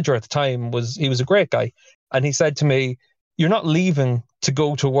my manager at the time he was a great guy. And he said to me, you're not leaving to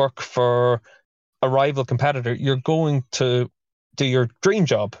go to work for a rival competitor. You're going to do your dream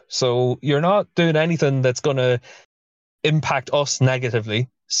job. So you're not doing anything that's going to impact us negatively.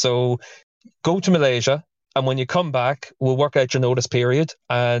 So go to Malaysia, and when you come back, we'll work out your notice period.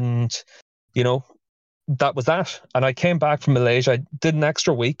 And, that was that. And I came back from Malaysia. I did an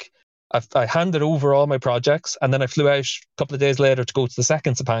extra week. I handed over all my projects, and then I flew out a couple of days later to go to the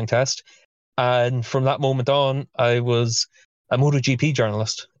second Sepang test. And from that moment on, I was a MotoGP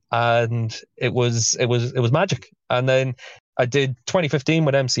journalist, and it was magic. And then I did 2015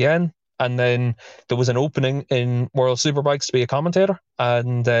 with MCN, and then there was an opening in World Superbikes to be a commentator,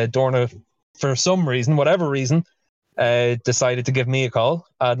 and Dorna, for some reason, whatever reason, decided to give me a call,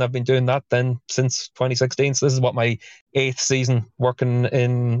 and I've been doing that then since 2016. So this is my 8th season working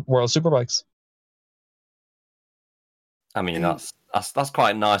in World Superbikes. I mean, that's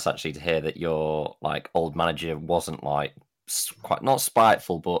quite nice actually to hear that your old manager wasn't quite not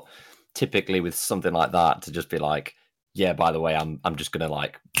spiteful, but typically with something like that to just be like, yeah, by the way, I'm just gonna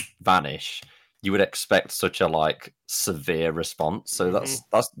like vanish. You would expect such a like severe response. So that's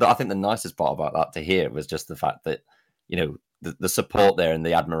I think the nicest part about that to hear was just the fact that, you know, the support there and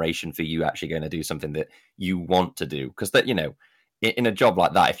the admiration for you actually going to do something that you want to do. Because that, you know, in a job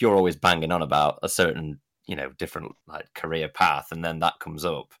like that, if you're always banging on about a certain, you know, different like career path, and then that comes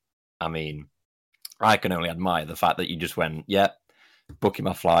up, I mean, I can only admire the fact that you just went, yeah, booking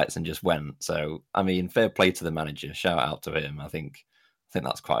my flights and just went. So, I mean, fair play to the manager. Shout out to him. I think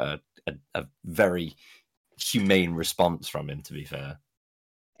that's quite a very humane response from him, to be fair.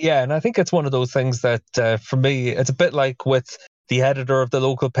 Yeah, and I think it's one of those things that, for me, it's a bit like with the editor of the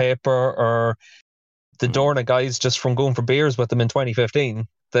local paper or the Dorna guys just from going for beers with them in 2015,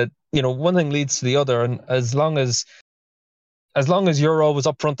 that, you know, one thing leads to the other. And as long as you're always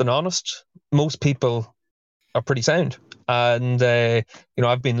upfront and honest, most people are pretty sound. And, you know,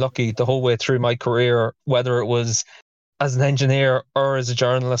 I've been lucky the whole way through my career, whether it was as an engineer or as a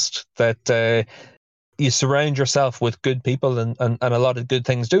journalist, that you surround yourself with good people, and a lot of good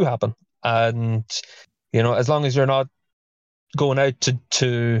things do happen. And, you know, as long as you're not going out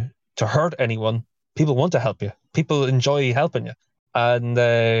to hurt anyone, people want to help you. People enjoy helping you. And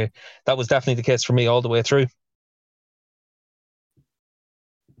that was definitely the case for me all the way through.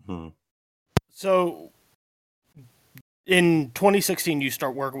 So in 2016, you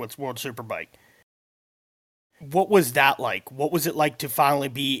start working with World Superbike. What was that like? What was it like to finally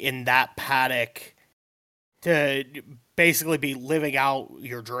be in that paddock, to basically be living out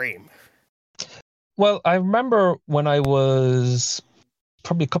your dream? Well, I remember when I was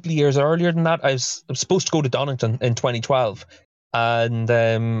probably a couple of years earlier than that, I was supposed to go to Donington in 2012. And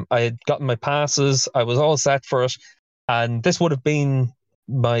I had gotten my passes. I was all set for it. And this would have been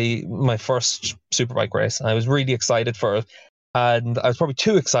my first Superbike race. I was really excited for it. And I was probably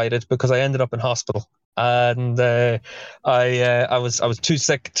too excited because I ended up in hospital. And I was too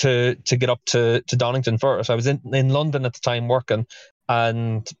sick to get up to Donington for it. I was in London at the time working,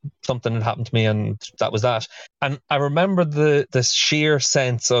 and something had happened to me, and that was that. And I remember the sheer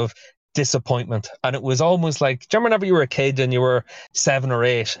sense of disappointment. And it was almost like, do you remember whenever you were a kid and you were 7 or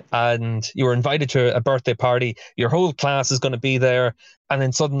 8 and you were invited to a birthday party, your whole class is going to be there, and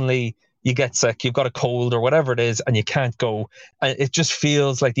then suddenly you get sick, you've got a cold or whatever it is, and you can't go. And it just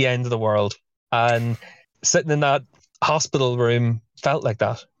feels like the end of the world. And sitting in that hospital room felt like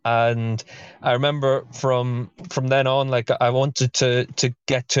that. And I remember from then on, like, I wanted to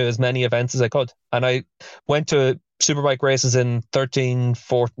get to as many events as I could. And I went to Superbike races in 13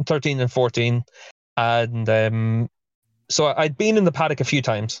 and 14. And so I'd been in the paddock a few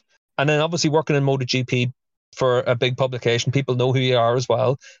times. And then obviously working in MotoGP for a big publication, people know who you are as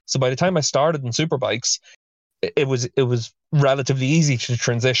well. So by the time I started in Superbikes, it was relatively easy to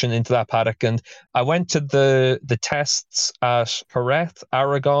transition into that paddock. And I went to the tests at Jerez,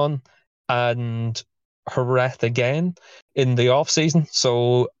 Aragon, and Jerez again in the off season.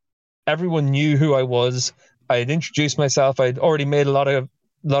 So everyone knew who I was. I had introduced myself. I'd already made a lot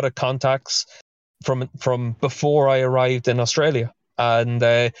of contacts from before I arrived in Australia.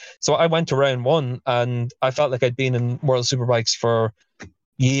 And so I went to round one, and I felt like I'd been in World Superbikes for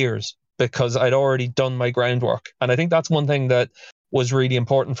years, because I'd already done my groundwork. And I think that's one thing that was really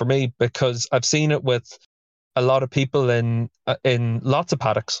important for me, because I've seen it with a lot of people in lots of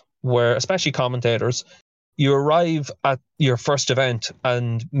paddocks, where, especially commentators, you arrive at your first event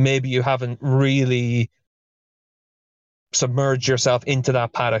and maybe you haven't really submerged yourself into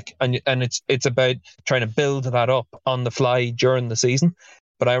that paddock, and it's about trying to build that up on the fly during the season.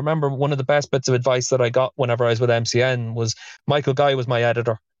 But I remember one of the best bits of advice that I got whenever I was with MCN was Michael Guy was my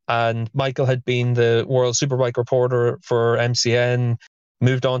editor. And Michael had been the World Superbike reporter for MCN,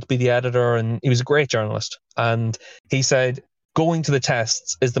 moved on to be the editor, and he was a great journalist. And he said, going to the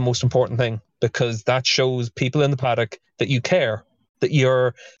tests is the most important thing, because that shows people in the paddock that you care, that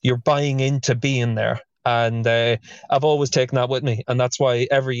you're buying into being there. And I've always taken that with me. And that's why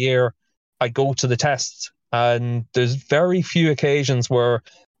every year I go to the tests. And there's very few occasions where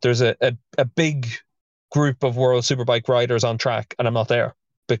there's a big group of World Superbike riders on track and I'm not there,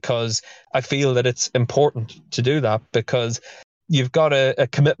 because I feel that it's important to do that, because you've got a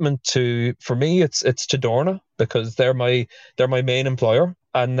commitment to, for me, it's to Dorna, because they're my main employer.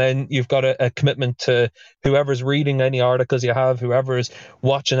 And then you've got a commitment to whoever's reading any articles you have, whoever's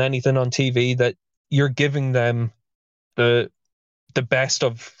watching anything on TV, that you're giving them the best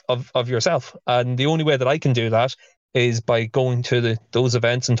of yourself. And the only way that I can do that is by going to those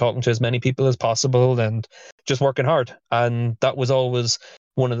events and talking to as many people as possible and just working hard. And that was always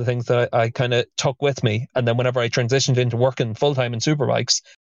one of the things that I kind of took with me. And then whenever I transitioned into working full-time in Superbikes,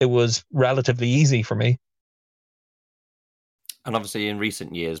 it was relatively easy for me. And obviously, in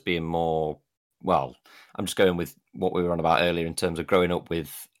recent years, being more, well, I'm just going with what we were on about earlier in terms of growing up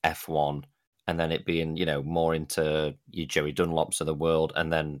with F1 and then it being, more into your Joey Dunlops of the world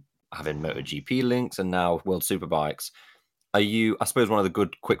and then having MotoGP links and now World Superbikes. I suppose one of the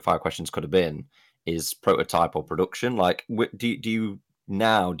good quickfire questions could have been, is prototype or production? Like, do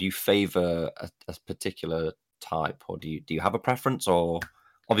you favor a particular type, or do you have a preference? Or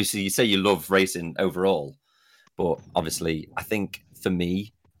obviously, you say you love racing overall, but obviously, I think for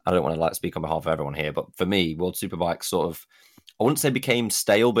me, I don't want to speak on behalf of everyone here, but for me, World Superbike sort of, I wouldn't say became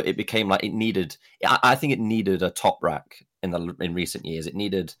stale, but it became like it needed. I think it needed a top rack in recent years. It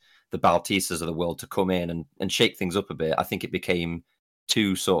needed the Bautistas of the world to come in and shake things up a bit. I think it became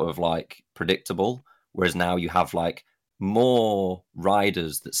too sort of like predictable, whereas now you have like more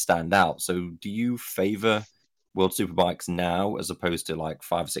riders that stand out. So do you favor World Superbikes now as opposed to like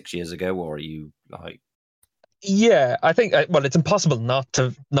 5 or 6 years ago, or are you like? Yeah, I think, well, it's impossible not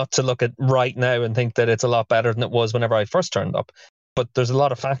to look at right now and think that it's a lot better than it was whenever I first turned up. But there's a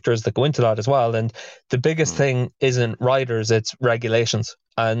lot of factors that go into that as well. And the biggest thing isn't riders, it's regulations.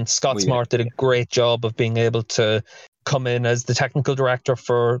 And Scott Smart did a great job of being able to come in as the technical director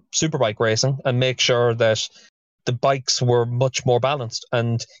for Superbike racing and make sure that the bikes were much more balanced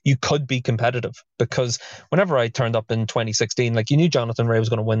and you could be competitive. Because whenever I turned up in 2016, like, you knew Jonathan Rea was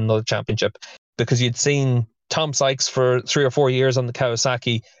going to win another championship because you'd seen Tom Sykes for 3 or 4 years on the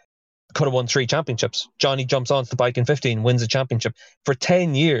Kawasaki could have won 3 championships. Johnny jumps onto the bike in 15, wins a championship. For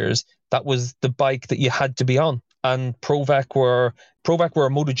 10 years, that was the bike that you had to be on. And Provec were a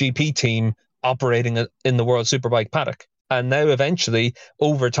MotoGP team operating in the World Superbike paddock. And now eventually,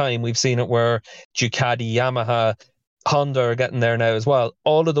 over time, we've seen it where Ducati, Yamaha, Honda are getting there now as well.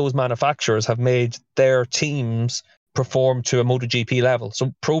 All of those manufacturers have made their teams perform to a MotoGP level.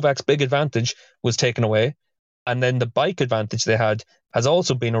 So Provec's big advantage was taken away. And then the bike advantage they had has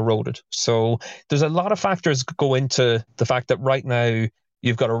also been eroded. So there's a lot of factors go into the fact that right now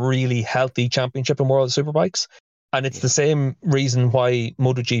you've got a really healthy championship in World Superbikes. And it's the same reason why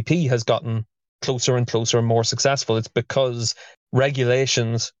MotoGP has gotten closer and closer and more successful. It's because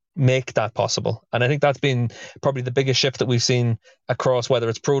regulations make that possible. And I think that's been probably the biggest shift that we've seen across whether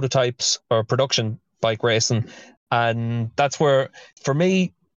it's prototypes or production bike racing. And that's where, for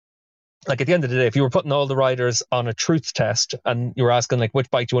me, like, at the end of the day, if you were putting all the riders on a truth test and you were asking, like, which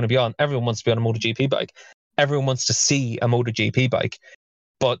bike do you want to be on? Everyone wants to be on a MotoGP bike. Everyone wants to see a MotoGP bike.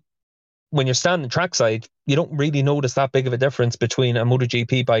 But when you're standing trackside, you don't really notice that big of a difference between a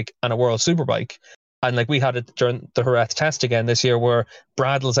MotoGP bike and a World Superbike. And like, we had it during the Jerez test again this year where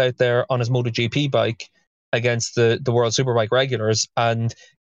Bradl's out there on his MotoGP bike against the World Superbike regulars. And,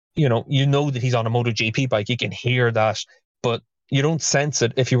 you know that he's on a MotoGP bike. You can hear that. But you don't sense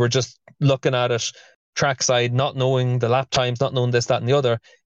it if you were just looking at it trackside, not knowing the lap times, not knowing this, that, and the other.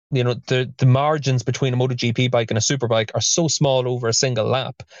 The margins between a MotoGP bike and a Superbike are so small over a single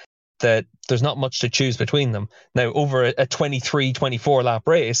lap that there's not much to choose between them. Now, over a 23, 24 lap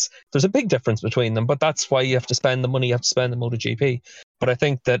race, there's a big difference between them, but that's why you have to spend the money you have to spend in MotoGP. But I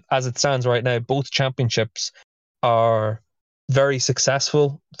think that as it stands right now, both championships are very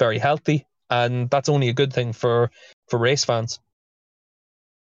successful, very healthy, and that's only a good thing for race fans.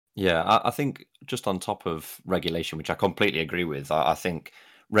 Yeah, I think just on top of regulation, which I completely agree with, I think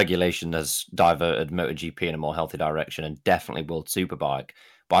regulation has diverted MotoGP in a more healthy direction and definitely World Superbike.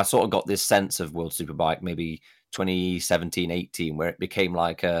 But I sort of got this sense of World Superbike maybe 2017, 18, where it became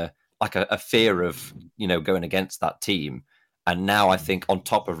like a fear of, going against that team. And now I think on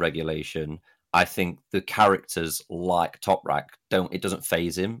top of regulation, I think the characters like Toprak doesn't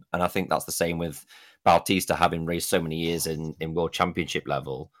phase him. And I think that's the same with Bautista having raced so many years in World Championship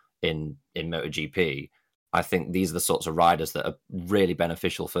level in MotoGP. I think these are the sorts of riders that are really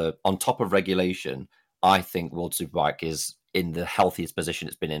beneficial for, on top of regulation. I think World Superbike is in the healthiest position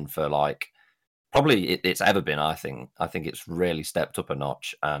it's been in for like probably it's ever been. I think it's really stepped up a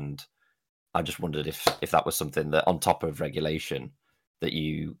notch, and I just wondered if that was something that on top of regulation that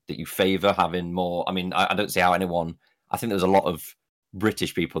you favour having more. I mean, I don't see how anyone. I think there's a lot of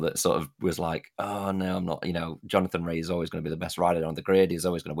British people that sort of was like, oh no, I'm not. Jonathan Rea is always going to be the best rider on the grid. He's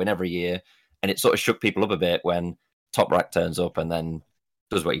always going to win every year, and it sort of shook people up a bit when Toprak turns up and then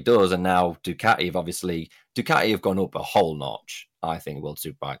does what he does. And now Ducati have gone up a whole notch. I think World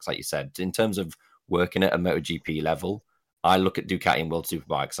Superbikes, like you said, in terms of working at a MotoGP level. I look at Ducati and World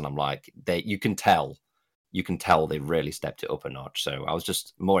Superbikes and I'm like, you can tell they've really stepped it up a notch. So I was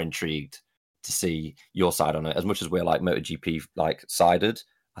just more intrigued to see your side on it. As much as we're like MotoGP sided,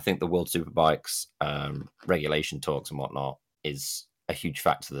 I think the World Superbikes regulation talks and whatnot is a huge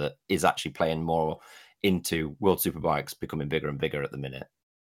factor that is actually playing more into World Superbikes becoming bigger and bigger at the minute.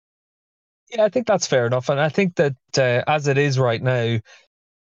 Yeah, I think that's fair enough. And I think that as it is right now,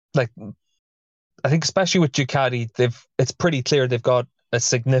 like, I think especially with Ducati, it's pretty clear they've got a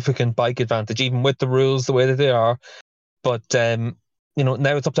significant bike advantage, even with the rules the way that they are. But now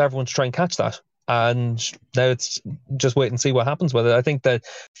it's up to everyone to try and catch that. And now it's just wait and see what happens with it. I think that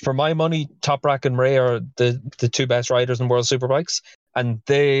for my money, Toprak and Ray are the two best riders in World Superbikes, and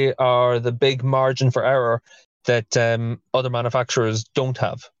they are the big margin for error that other manufacturers don't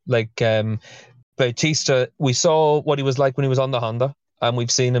have. Like Bautista, we saw what he was like when he was on the Honda, and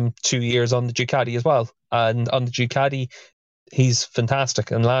we've seen him 2 years on the Ducati as well. And on the Ducati, he's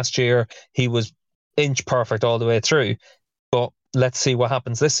fantastic. And last year, he was inch perfect all the way through. But let's see what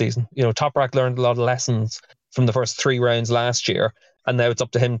happens this season. Toprak learned a lot of lessons from the first 3 rounds last year, and now it's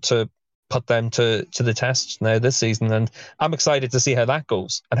up to him to put them to the test now this season. And I'm excited to see how that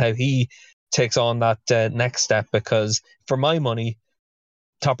goes and how he takes on that next step, because for my money,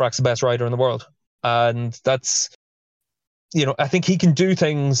 Toprak's the best rider in the world. And that's, I think he can do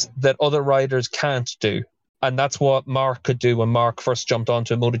things that other riders can't do. And that's what Mark could do when Mark first jumped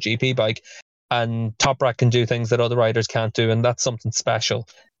onto a MotoGP bike. And Toprak can do things that other riders can't do. And that's something special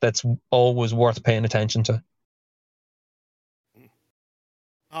that's always worth paying attention to.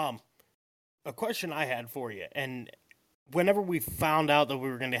 A question I had for you, and whenever we found out that we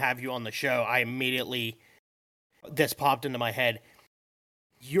were going to have you on the show, this popped into my head.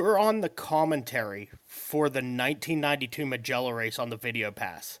 You're on the commentary for the 1992 Mugello race on the Video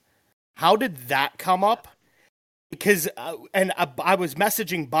Pass. How did that come up? Because, I was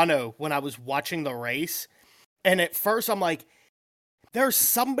messaging Bono when I was watching the race, and at first I'm like, there's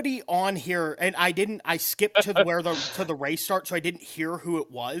somebody on here, and I skipped to the race start, so I didn't hear who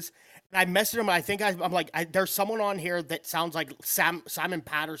it was. And I messaged him, and I'm like, there's someone on here that sounds like Simon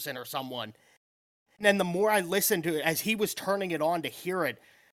Patterson or someone. And then the more I listened to it, as he was turning it on to hear it,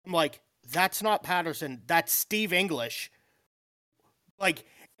 I'm like, that's not Patterson, that's Steve English. Like,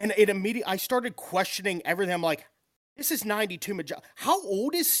 and it immediately, I started questioning everything. I'm like, this is 92 Mugello. How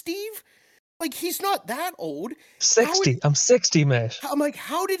old is Steve? Like, he's not that old. 60. I'm 60, mate. I'm like,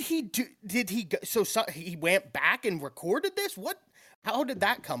 how did he do? So he went back and recorded this? How did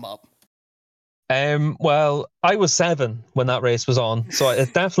that come up? Well, I was 7 when that race was on, so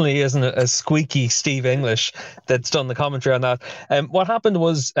it definitely isn't a squeaky Steve English that's done the commentary on that. What happened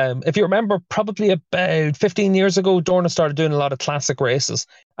was, if you remember, probably about 15 years ago, Dorna started doing a lot of classic races,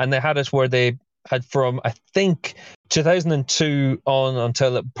 and they had it where they had from, I think, 2002 on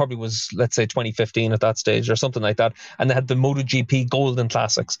until it probably was, let's say, 2015 at that stage or something like that, and they had the MotoGP Golden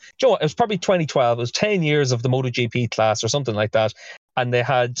Classics. You know what, it was probably 2012. It was 10 years of the MotoGP class or something like that, and they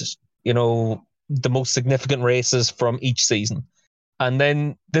had, the most significant races from each season. And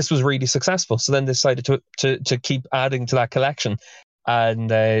then this was really successful. So then they decided to keep adding to that collection. And,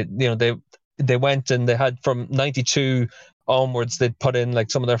 they went and they had from 92 onwards, they'd put in like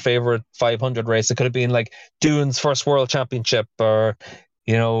some of their favorite 500 races. It could have been like Doohan's first world championship, or,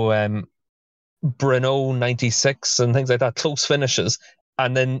 Brno 96 and things like that, close finishes.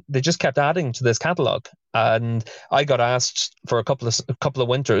 And then they just kept adding to this catalogue. And I got asked for a couple of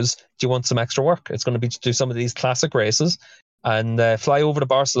winters, do you want some extra work? It's going to be to do some of these classic races and fly over to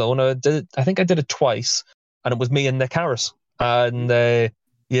Barcelona. I think I did it twice, and it was me and Nick Harris. And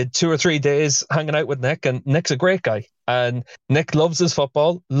you had 2 or 3 days hanging out with Nick, and Nick's a great guy. And Nick loves his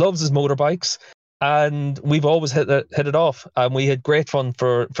football, loves his motorbikes, and we've always hit it off. And we had great fun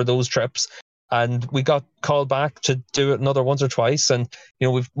for those trips. And we got called back to do it another once or twice. And,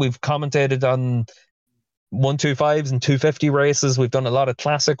 we've commentated on 125s and 250 races. We've done a lot of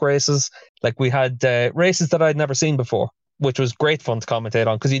classic races. Like, we had races that I'd never seen before, which was great fun to commentate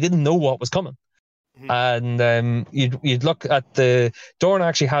on because you didn't know what was coming. Mm-hmm. And you'd look at Dorna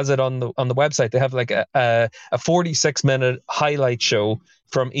actually has it on the website. They have like a 46-minute highlight show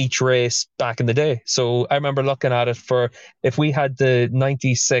from each race back in the day. So I remember looking at it if we had the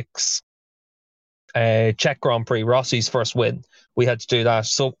 96 Czech Grand Prix, Rossi's first win, we had to do that.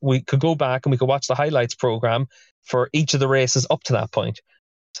 So we could go back and we could watch the highlights program for each of the races up to that point.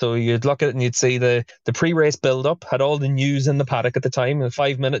 So you'd look at it and you'd see the pre-race build-up had all the news in the paddock at the time, a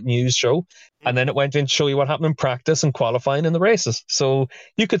 5-minute news show, and then it went in to show you what happened in practice and qualifying in the races. So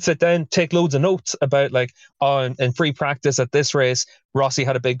you could sit down, take loads of notes about in free practice at this race, Rossi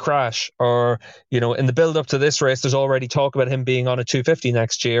had a big crash, or in the build-up to this race, there's already talk about him being on a 250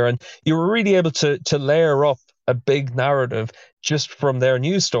 next year, and you were really able to layer up a big narrative just from their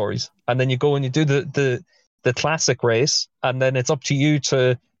news stories. And then you go and you do the classic race, and then it's up to you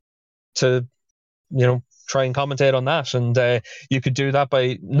to try and commentate on that. And you could do that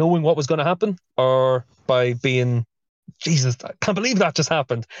by knowing what was going to happen, or by being, Jesus, I can't believe that just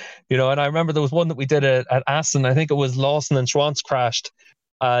happened. And I remember there was one that we did at Aston. I think it was Lawson and Schwantz crashed.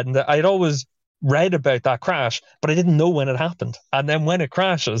 And I'd always read about that crash, but I didn't know when it happened. And then when it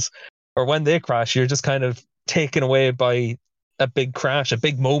crashes, or when they crash, you're just kind of taken away by a big crash, a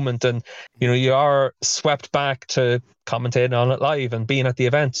big moment, and you are swept back to commentating on it live and being at the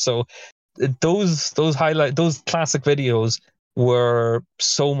event. So those classic videos were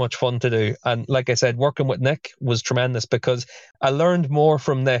so much fun to do. And like I said, working with Nick was tremendous, because I learned more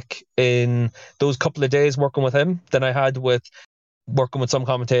from Nick in those couple of days working with him than I had with working with some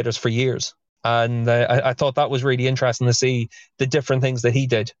commentators for years. And I thought that was really interesting to see the different things that he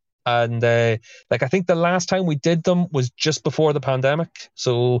did. And I think the last time we did them was just before the pandemic,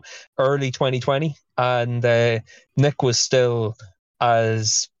 so early 2020, and Nick was still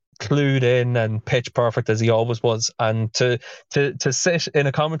as clued in and pitch perfect as he always was. And to sit in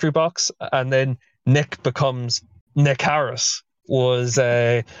a commentary box and then Nick becomes Nick Harris was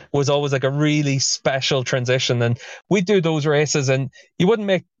always like a really special transition. And we do those races, and you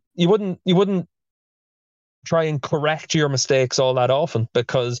wouldn't try and correct your mistakes all that often,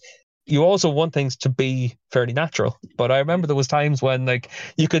 because you also want things to be fairly natural. But I remember there was times when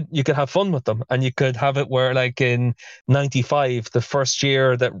you could have fun with them, and you could have it where, like in 95, the first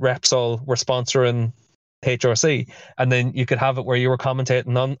year that Repsol were sponsoring HRC, and then you could have it where you were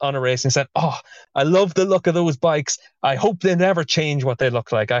commentating on a race and said, "Oh, I love the look of those bikes. I hope they never change what they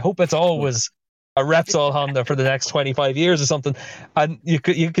look like. I hope it's always a Repsol Honda for the next 25 years or something." And you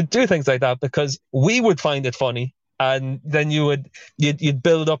could do things like that because we would find it funny, and then you'd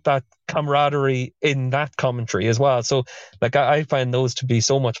build up that camaraderie in that commentary as well. So I find those to be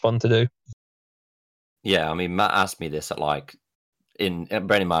so much fun to do. Yeah, I mean, Matt asked me this at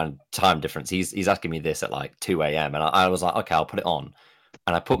bearing in mind time difference, he's asking me this at 2 a.m. and I was like, okay, I'll put it on.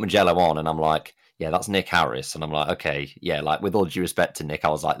 And I put Magello on, and I'm like, yeah, that's Nick Harris. And I'm like, okay, yeah, with all due respect to Nick, I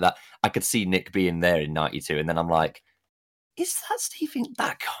was like, that I could see Nick being there in 92. And then I'm like, is that Steve?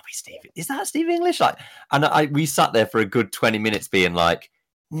 That can't be Steve. Is that Steve English? We sat there for a good 20 minutes being like,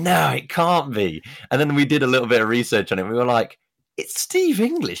 no, it can't be. And then we did a little bit of research on it. We were like, it's Steve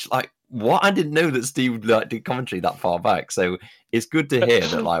English. What? I didn't know that Steve did commentary that far back. So it's good to hear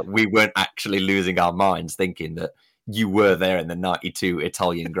that we weren't actually losing our minds thinking that you were there in the 92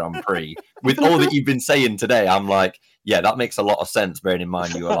 Italian Grand Prix. With all that you've been saying today, I'm like, yeah, that makes a lot of sense, bearing in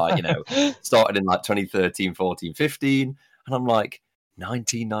mind you were started in 2013, 14, 15. And I'm like,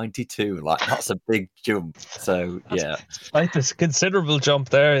 1992, that's a big jump. So yeah, there's a considerable jump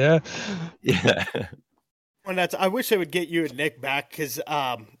there. Yeah. And I wish I would get you and Nick back, because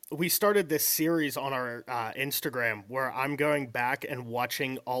we started this series on our Instagram where I'm going back and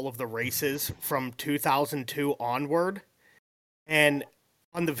watching all of the races from 2002 onward. And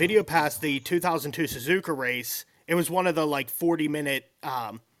on the video pass, the 2002 Suzuka race, it was one of the 40-minute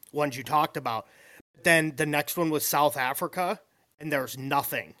ones you talked about. Then the next one was South Africa, and there's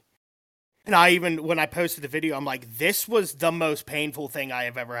nothing. And when I posted the video, I'm like, this was the most painful thing I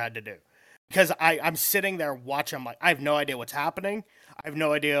have ever had to do. Because I'm sitting there watching, I'm like, I have no idea what's happening. I have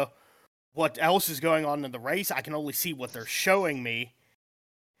no idea what else is going on in the race. I can only see what they're showing me.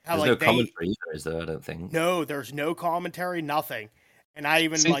 There's no commentary either, is there? I don't think. No, there's no commentary, nothing. And I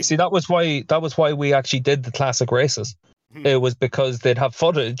even see that was why we actually did the classic races. Mm-hmm. It was because they'd have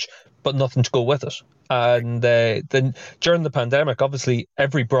footage, but nothing to go with it. And then during the pandemic, obviously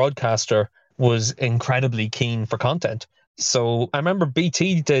every broadcaster was incredibly keen for content. So I remember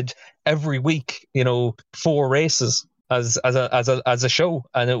BT did every week, 4 races as a show,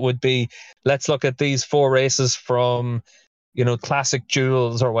 and it would be, let's look at these 4 races from, classic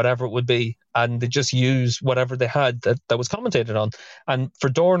duels or whatever it would be, and they just use whatever they had that was commentated on. And for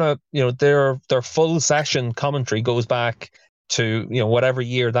Dorna, their full session commentary goes back to whatever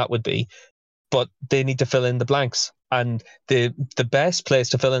year that would be, but they need to fill in the blanks, and the best place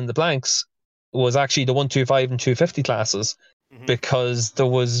to fill in the blanks was actually the 125 and 250 classes, because there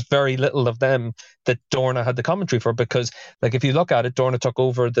was very little of them that Dorna had the commentary for. Because if you look at it, Dorna took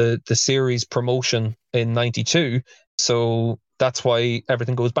over the series promotion in 92, so that's why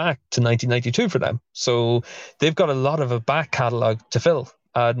everything goes back to 1992 for them. So they've got a lot of a back catalogue to fill,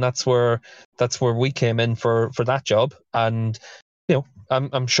 and that's where we came in for that job. And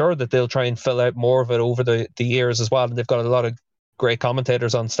I'm sure that they'll try and fill out more of it over the years as well, and they've got a lot of great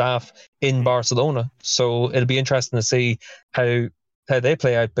commentators on staff in Barcelona, so it'll be interesting to see how they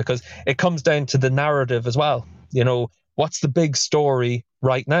play out, because it comes down to the narrative as well. What's the big story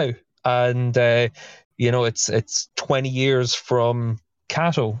right now? And it's 20 years from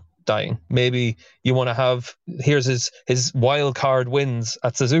Kato, dying. Maybe you want to have, here's his wild card wins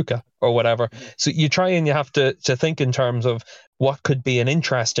at Suzuka or whatever. So you try and you have to think in terms of what could be an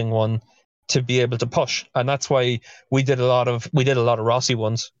interesting one to be able to push. And that's why we did a lot of Rossi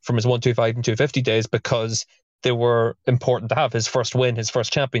ones from his 125 and 250 days, because they were important to have. His first win, his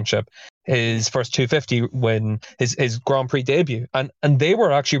first championship, his first 250 win, his Grand Prix debut. And they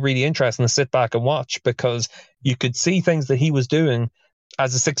were actually really interesting to sit back and watch, because you could see things that he was doing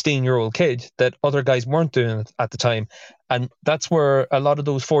as a 16-year-old kid that other guys weren't doing at the time. And that's where a lot of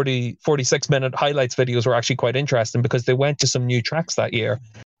those 46-minute highlights videos were actually quite interesting, because they went to some new tracks that year.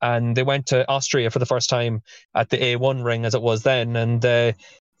 And they went to Austria for the first time at the A1 ring, as it was then. And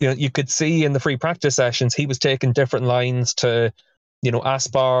you could see in the free practice sessions, he was taking different lines to,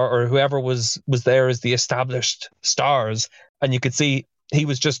 Aspar or whoever was there as the established stars. And you could see he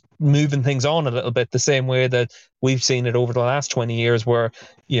was just moving things on a little bit, the same way that we've seen it over the last 20 years, where,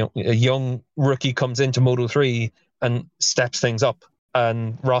 a young rookie comes into Moto3 and steps things up.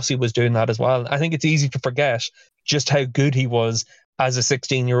 And Rossi was doing that as well. I think it's easy to forget just how good he was as a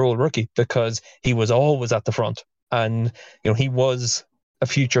 16-year-old rookie, because he was always at the front. And, he was a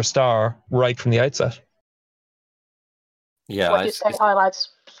future star right from the outset. Yeah, what you say highlights.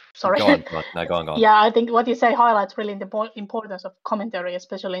 Sorry. Go on. Yeah, I think what you say highlights really the importance of commentary,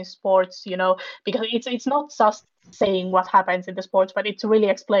 especially in sports. Because it's not just saying what happens in the sports, but it's really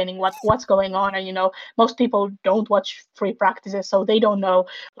explaining what's going on. And most people don't watch free practices, so they don't know,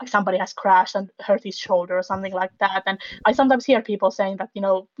 like, somebody has crashed and hurt his shoulder or something like that. And I sometimes hear people saying that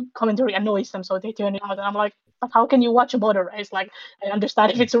commentary annoys them, so they tune it out. And I'm like, but how can you watch a motor race? Like, I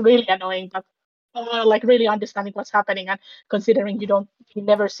understand if it's really annoying, but really understanding what's happening and considering you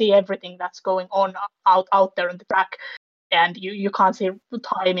never see everything that's going on out there on the track, and you can't see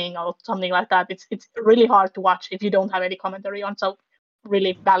timing or something like that. It's really hard to watch if you don't have any commentary on. So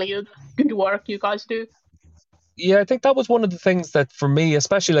really value the good work you guys do. Yeah, I think that was one of the things that for me,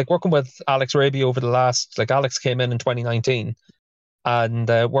 especially like working with Alex Raby over the last, like Alex came in 2019 and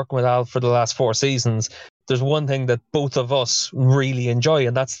working with Al for the last 4 seasons, there's one thing that both of us really enjoy,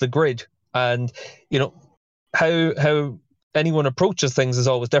 and that's the grid. And, how anyone approaches things is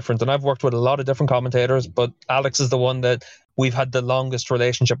always different. And I've worked with a lot of different commentators, but Alex is the one that we've had the longest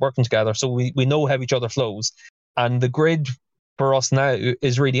relationship working together. So we know how each other flows. And the grid for us now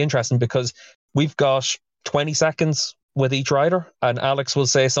is really interesting, because we've got 20 seconds with each rider, and Alex will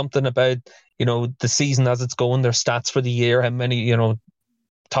say something about, the season as it's going, their stats for the year, how many,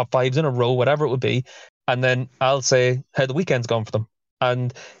 top 5s in a row, whatever it would be. And then I'll say how the weekend's gone for them.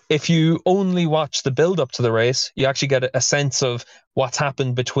 And if you only watch the build up to the race, you actually get a sense of what's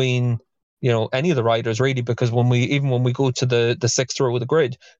happened between, any of the riders, really, because when we go to the 6th row of the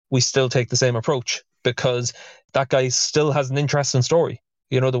grid, we still take the same approach, because that guy still has an interesting story.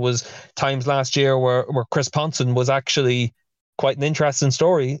 There was times last year where Chris Ponson was actually quite an interesting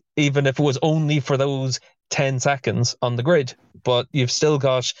story, even if it was only for those 10 seconds on the grid. But you've still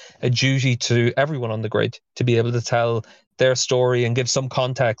got a duty to everyone on the grid to be able to tell their story and give some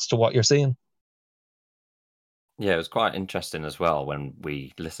context to what you're seeing. Yeah, it was quite interesting as well when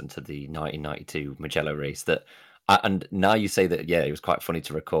we listened to the 1992 Mugello race. And now you say that, yeah, it was quite funny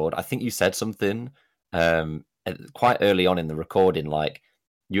to record. I think you said something quite early on in the recording, like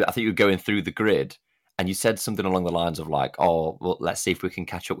I think you were going through the grid, and you said something along the lines of like, "Oh, well, let's see if we can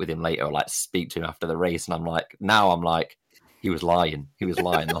catch up with him later, or like speak to him after the race." And I'm like, he was lying. He was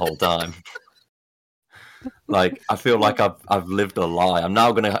lying the whole time. Like, I feel like I've lived a lie. I'm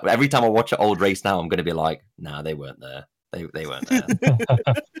now gonna, every time I watch an old race now, I'm gonna be like, nah, they weren't there. They weren't there.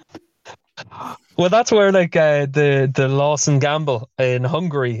 Well, that's where like the Lawson Gamble in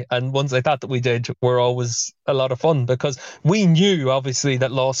Hungary and ones like that we did were always a lot of fun, because we knew obviously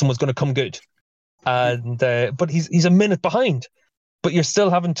that Lawson was going to come good, and but he's a minute behind. But you're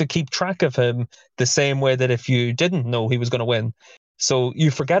still having to keep track of him the same way that if you didn't know he was going to win. So you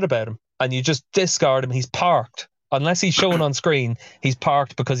forget about him and you just discard him. He's parked. Unless he's shown on screen, he's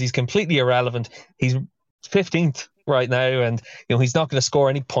parked because he's completely irrelevant. He's 15th right now, and he's not going to score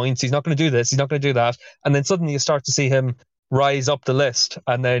any points. He's not going to do this. He's not going to do that. And then suddenly you start to see him rise up the list.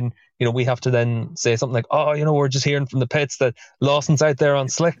 And then, we have to then say something like, oh, we're just hearing from the pits that Lawson's out there on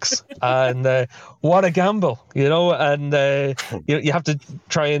slicks. And what a gamble, and you have to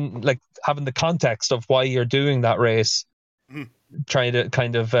try and like having the context of why you're doing that race. Trying to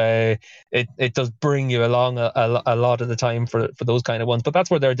kind of it does bring you along a lot of the time for those kind of ones. But that's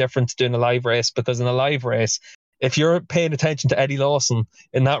where they're different to doing a live race, because in a live race, if you're paying attention to Eddie Lawson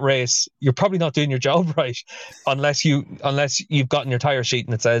in that race, you're probably not doing your job right, unless you've gotten your tire sheet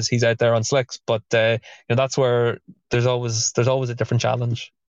and it says he's out there on slicks. But that's where there's always a different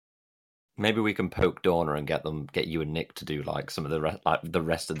challenge. Maybe we can poke Dorna and get you and Nick to do like some of the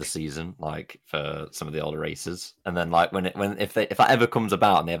rest of the season, like for some of the older races, and then like if that ever comes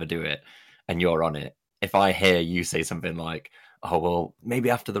about and they ever do it, and you're on it, if I hear you say something like, "Oh well, maybe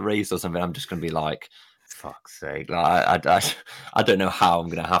after the race or something," I'm just gonna be like, "Fuck's sake!" Like, I don't know how I'm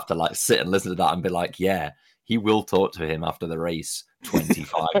gonna have to like sit and listen to that and be like, "Yeah, he will talk to him after the race,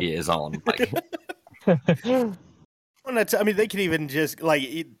 25 years on." Like, well, I mean, they could even just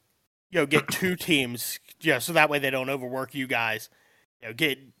like get two teams, so that way they don't overwork you guys.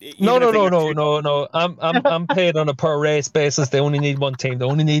 No. I'm paid on a per race basis. They only need one team. They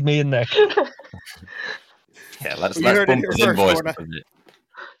only need me and Nick. Yeah, let's bump his invoice up a bit.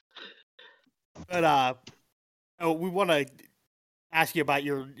 But we want to ask you about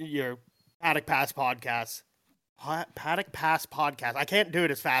your Paddock Pass podcast. Paddock Pass podcast. I can't do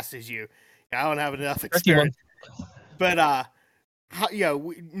it as fast as you. I don't have enough experience. But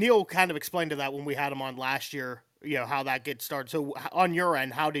Neil kind of explained to that when we had him on last year. How that gets started. So on your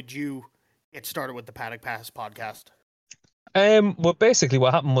end, how did you get started with the Paddock Pass podcast? Well, basically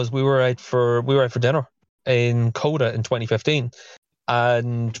what happened was we were out for dinner in COTA in 2015,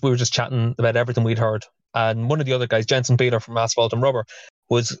 and we were just chatting about everything we'd heard. And one of the other guys, Jensen Beeler from Asphalt and Rubber,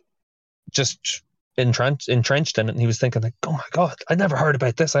 was just entrenched in it, and he was thinking like, "Oh my god, I never heard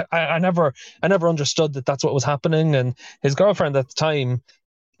about this. I never understood that that's what was happening." And his girlfriend at the time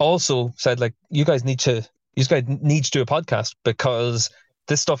also said like, "You guys need to do a podcast because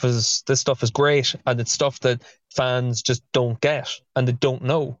this stuff is great, and it's stuff that fans just don't get and they don't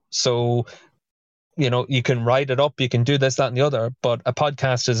know. So, you can write it up, you can do this, that, and the other, but a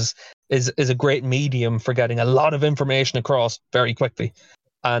podcast is a great medium for getting a lot of information across very quickly.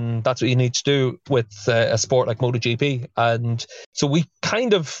 And that's what you need to do with a sport like MotoGP." And so we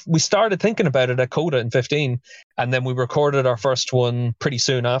started thinking about it at COTA in 15, and then we recorded our first one pretty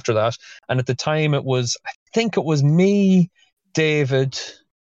soon after that. And at the time I think it was me, David,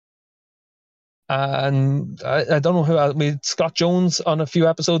 and I don't know who else. We had Scott Jones on a few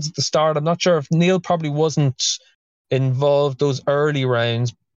episodes at the start. I'm not sure if Neil probably wasn't involved those early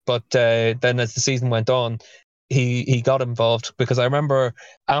rounds, but then as the season went on, he got involved, because I remember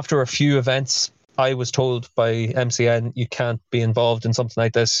after a few events I was told by MCN, "You can't be involved in something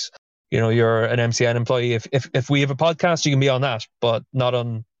like this. You're an MCN employee. If we have a podcast, you can be on that, but not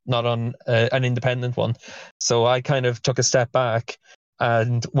on an independent one." So I kind of took a step back,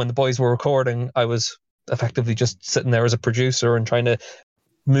 and when the boys were recording, I was effectively just sitting there as a producer and trying to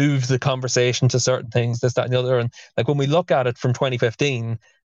move the conversation to certain things, this, that, and the other. And like when we look at it from 2015,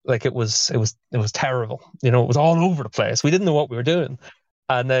 like it was terrible. It was all over the place. We didn't know what we were doing.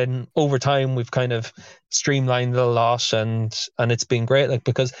 And then over time we've kind of streamlined it a lot, and it's been great. Like,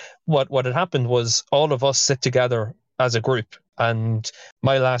 because what had happened was all of us sit together as a group, and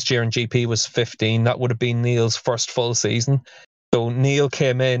my last year in GP was 15. That would have been Neil's first full season. So Neil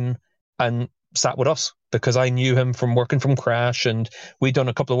came in and sat with us because I knew him from working from Crash, and we'd done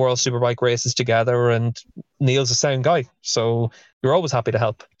a couple of World Superbike races together, and Neil's a sound guy, so you're always happy to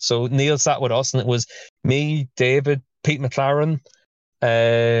help. So Neil sat with us, and it was me, David, Pete McLaren,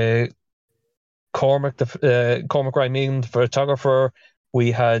 Cormac Rymeen, the photographer.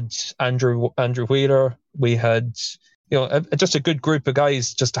 We had Andrew Wheeler. We had just a good group of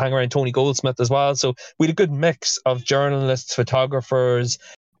guys just to hang around. Tony Goldsmith as well. So we had a good mix of journalists, photographers,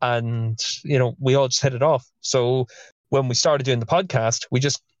 and we all just hit it off. So when we started doing the podcast, we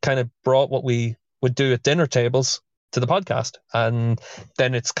just kind of brought what we would do at dinner tables to the podcast, and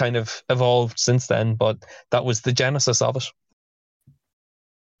then it's kind of evolved since then, but that was the genesis of it.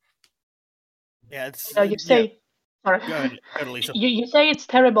 Yeah, it's you say sorry. Go ahead, Lisa. You say it's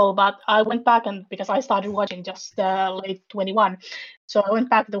terrible, but I went back, and because I started watching just late 21, so I went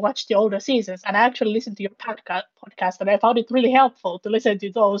back to watch the older seasons, and I actually listened to your podcast, and I found it really helpful to listen to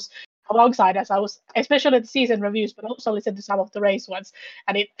those alongside as I was, especially the season reviews, but also listen to some of the race ones.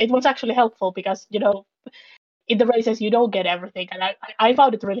 And it was actually helpful because, in the races you don't get everything, and I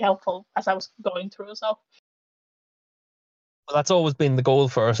found it really helpful as I was going through. So that's always been the goal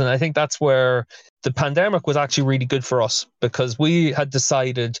for us, and I think that's where the pandemic was actually really good for us, because we had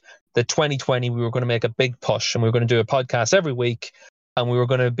decided that 2020 we were going to make a big push, and we were going to do a podcast every week, and we were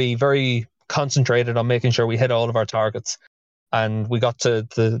going to be very concentrated on making sure we hit all of our targets. And we got to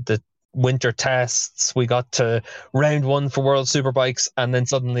the winter tests, we got to round 1 for World Superbikes, and then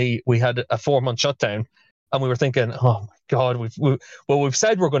suddenly we had a 4-month shutdown, and we were thinking, oh my god, we've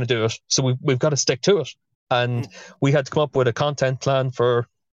said we're going to do it, so we've got to stick to it. And we had to come up with a content plan for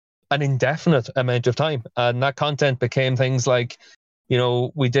an indefinite amount of time. And that content became things like,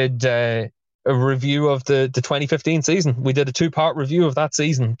 we did a review of the 2015 season. We did a 2-part review of that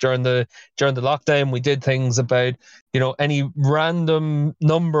season during the lockdown. We did things about, any random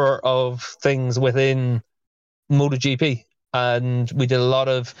number of things within MotoGP, and we did a lot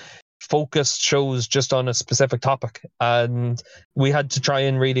of focused shows just on a specific topic, and we had to try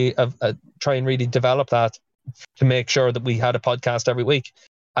and really develop that to make sure that we had a podcast every week.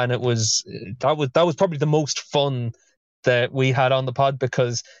 And that was probably the most fun that we had on the pod,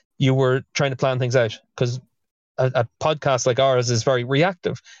 because you were trying to plan things out, because a podcast like ours is very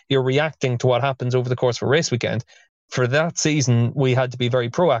reactive. You're reacting to what happens over the course of a race weekend. For that season, we had to be very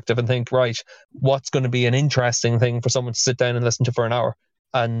proactive and think, right, what's going to be an interesting thing for someone to sit down and listen to for an hour?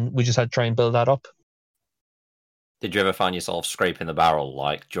 And we just had to try and build that up. Did you ever find yourself scraping the barrel,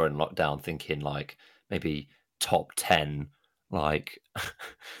 like during lockdown, thinking like maybe top 10 like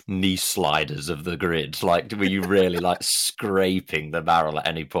knee sliders of the grid? Like, were you really like scraping the barrel at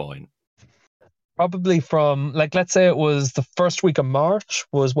any point? Probably from, like, let's say it was the first week of March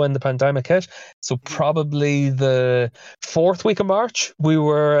was when the pandemic hit. So probably the 4th week of March, we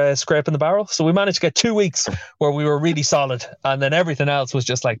were scraping the barrel. So we managed to get 2 weeks where we were really solid. And then everything else was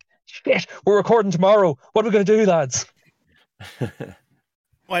just like, shit, we're recording tomorrow. What are we going to do, lads?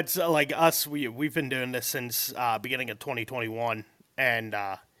 Well, it's like us, we've been doing this since beginning of 2021. And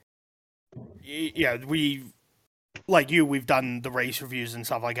we've done the race reviews and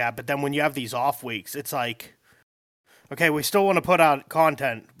stuff like that, but then when you have these off weeks, it's like, okay, we still want to put out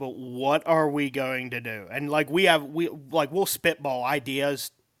content, but what are we going to do? And like we'll spitball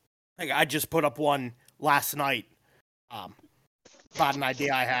ideas. Like I just put up one last night about an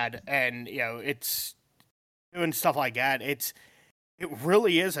idea I had, and it's doing stuff like that. It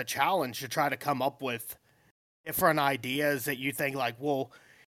really is a challenge to try to come up with different ideas that you think like, well,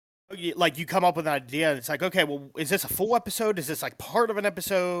 like you come up with an idea and it's like, okay, well, is this a full episode? Is this like part of an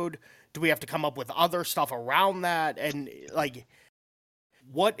episode? Do we have to come up with other stuff around that? And like,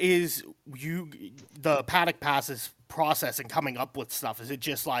 what is the Paddock Pass's process in coming up with stuff? Is it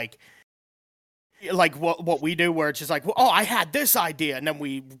just like what we do, where it's just like, well, oh, I had this idea, and then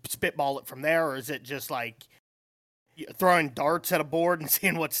we spitball it from there? Or is it just like throwing darts at a board and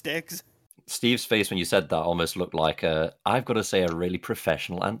seeing what sticks? Steve's face when you said that almost looked like I've got to say a really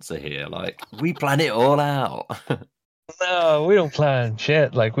professional answer here. Like, we plan it all out. No, we don't plan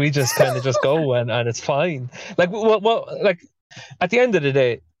shit. Like, we just kind of just go and it's fine. Like, like at the end of the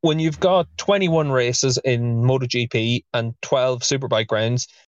day, when you've got 21 races in MotoGP and 12 Superbike rounds,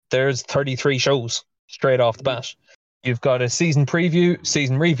 there's 33 shows straight off the bat. You've got a season preview,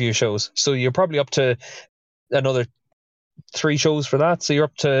 season review shows. So you're probably up to another 3 shows for that, so you're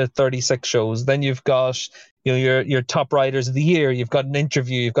up to 36 shows. Then you've got your top riders of the year, you've got an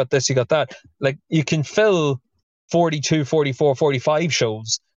interview, you've got this, you got that. Like, you can fill 42, 44, 45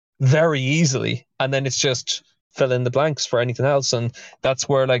 shows very easily, and then it's just fill in the blanks for anything else. And that's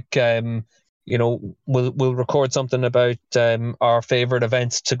where like we'll record something about our favorite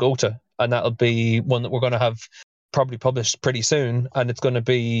events to go to, and that'll be one that we're going to have probably published pretty soon. And it's going to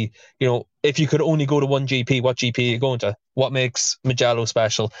be, if you could only go to one GP, what GP are you going to? What makes Mugello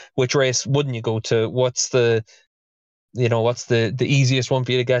special? Which race wouldn't you go to? What's the easiest one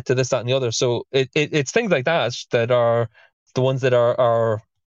for you to get to, this, that, and the other? So it's things like that are the ones that are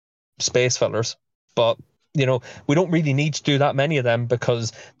space fillers. But we don't really need to do that many of them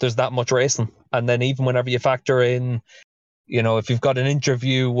because there's that much racing. And then even whenever you factor in, if you've got an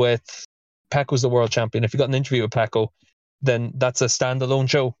interview with Pecco's the world champion, if you've got an interview with Pecco, then that's a standalone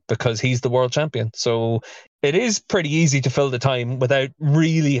show because he's the world champion. So it is pretty easy to fill the time without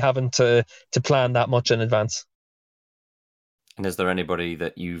really having to plan that much in advance. And is there anybody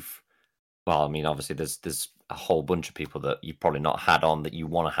that obviously there's a whole bunch of people that you've probably not had on that you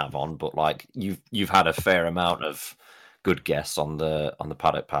want to have on, but like you've had a fair amount of good guests on the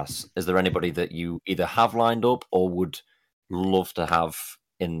Paddock Pass. Is there anybody that you either have lined up or would love to have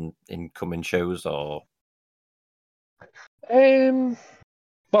in coming shows? Or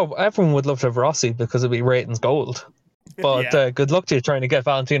well, everyone would love to have Rossi because it'd be ratings gold. But Yeah. Good luck to you trying to get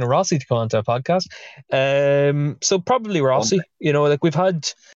Valentino Rossi to come onto a podcast. So probably Rossi. Like we've had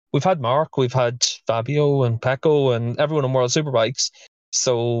Mark, we've had Fabio and Pecco and everyone on World Superbikes.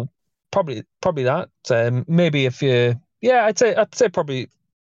 So probably that. Maybe if I'd say probably,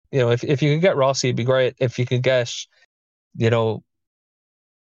 if you could get Rossi, it'd be great. If you could get,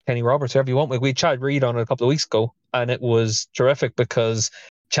 Kenny Roberts, whoever you want. We had Chad Reed on it a couple of weeks ago, and it was terrific because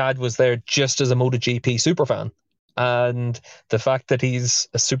Chad was there just as a MotoGP superfan. And the fact that he's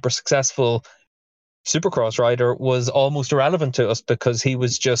a super successful Supercross rider was almost irrelevant to us because he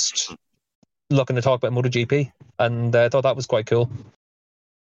was just looking to talk about MotoGP. And I thought that was quite cool.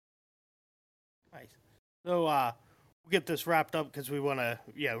 So we'll get this wrapped up because we want to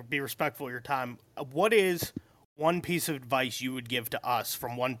be respectful of your time. What is one piece of advice you would give to us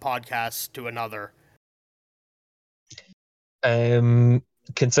from one podcast to another?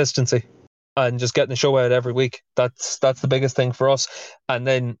 Consistency and just getting the show out every week. That's the biggest thing for us. And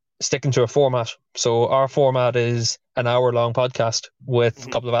then sticking to a format. So our format is an hour-long podcast with a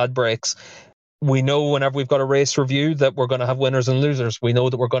couple of ad breaks. We know whenever we've got a race review that we're going to have winners and losers. We know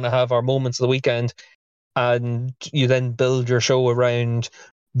that we're going to have our moments of the weekend, and you then build your show around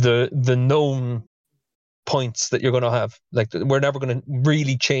the known points that you're going to have. Like, we're never going to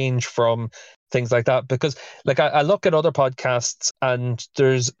really change from things like that, because like I look at other podcasts and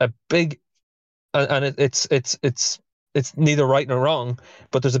there's a big and it's neither right nor wrong,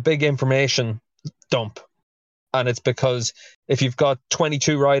 but there's a big information dump. And it's because if you've got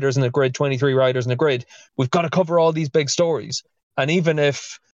 22 riders in a grid, 23 riders in a grid, we've got to cover all these big stories. And even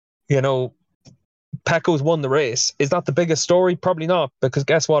if, Pecco's won the race, is that the biggest story? Probably not, because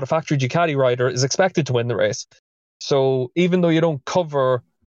guess what? A factory Ducati rider is expected to win the race. So even though you don't cover,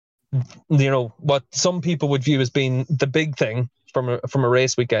 what some people would view as being the big thing from a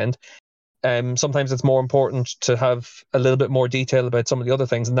race weekend, sometimes it's more important to have a little bit more detail about some of the other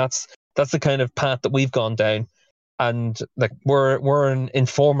things. And that's the kind of path that we've gone down. And like we're an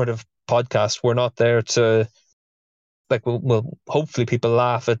informative podcast. We're not there to we'll hopefully people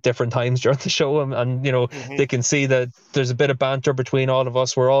laugh at different times during the show, and they can see that there's a bit of banter between all of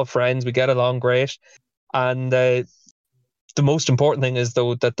us. We're all friends. We get along great. And the most important thing is,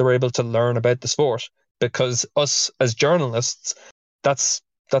 though, that they're able to learn about the sport, because us as journalists, that's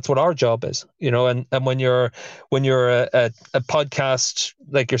what our job is, and when you're a podcast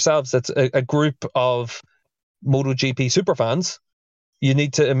like yourselves, that's a group of MotoGP superfans, you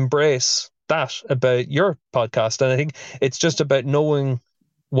need to embrace that about your podcast. And I think it's just about knowing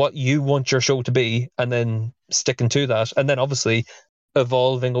what you want your show to be and then sticking to that, and then obviously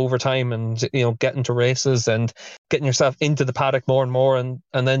evolving over time and getting to races and getting yourself into the paddock more and more, and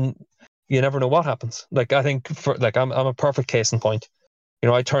then you never know what happens. Like, I think I'm a perfect case in point.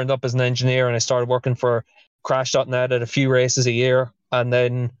 I turned up as an engineer and I started working for Crash.net at a few races a year, and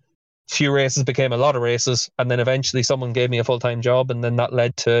then few races became a lot of races, and then eventually someone gave me a full-time job, and then that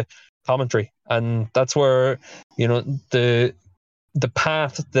led to commentary. And that's where the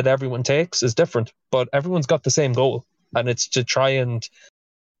path that everyone takes is different, but everyone's got the same goal, and it's to try and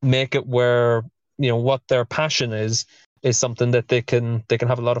make it where what their passion is something that they can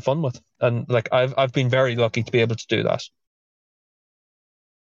have a lot of fun with. And like I've been very lucky to be able to do that.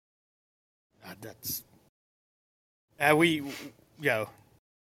 That's we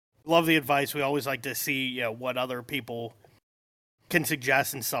love the advice. We always like to see what other people can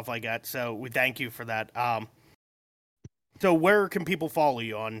suggest and stuff like that. So we thank you for that. So where can people follow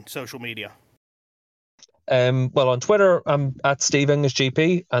you on social media? Well, on Twitter, I'm at Steve English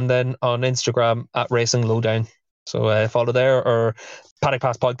GP, and then on Instagram at Racing Lowdown. So follow there. Or Paddock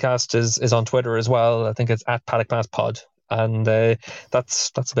Pass Podcast is on Twitter as well. I think it's at Paddock Pass Pod. And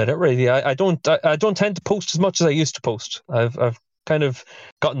that's about it, really. I don't tend to post as much as I used to post. I've kind of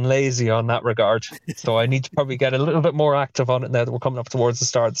gotten lazy on that regard, so I need to probably get a little bit more active on it now that we're coming up towards the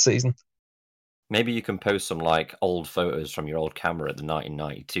start of the season. Maybe you can post some old photos from your old camera at the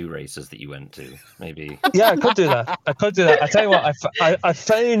 1992 races that you went to. Maybe. Yeah, I could do that. I tell you what, I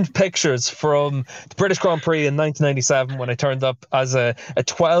found pictures from the British Grand Prix in 1997 when I turned up as a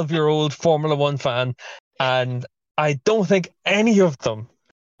 12-year-old Formula One fan, and I don't think any of them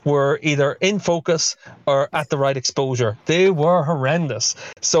were either in focus or at the right exposure. They were horrendous.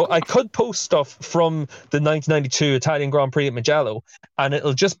 So I could post stuff from the 1992 Italian Grand Prix at Mugello, and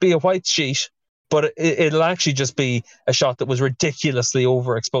it'll just be a white sheet, but it'll actually just be a shot that was ridiculously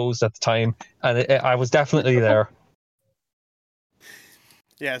overexposed at the time, and I was definitely there.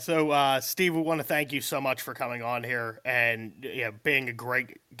 Yeah, so Steve, we want to thank you so much for coming on here and being a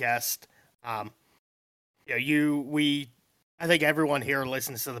great guest. I think everyone here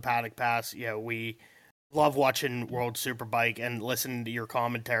listens to the Paddock Pass. We love watching World Superbike and listening to your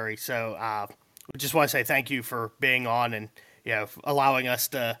commentary. So we just want to say thank you for being on and allowing us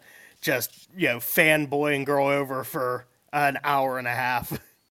to just fanboy and girl over for an hour and a half.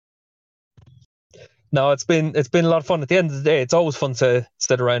 No, it's been a lot of fun. At the end of the day, it's always fun to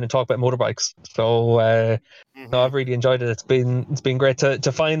sit around and talk about motorbikes. So no, I've really enjoyed it. It's been great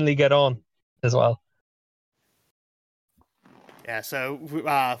to finally get on as well. Yeah, so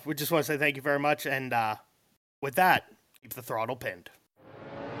we just want to say thank you very much, and with that, keep the throttle pinned.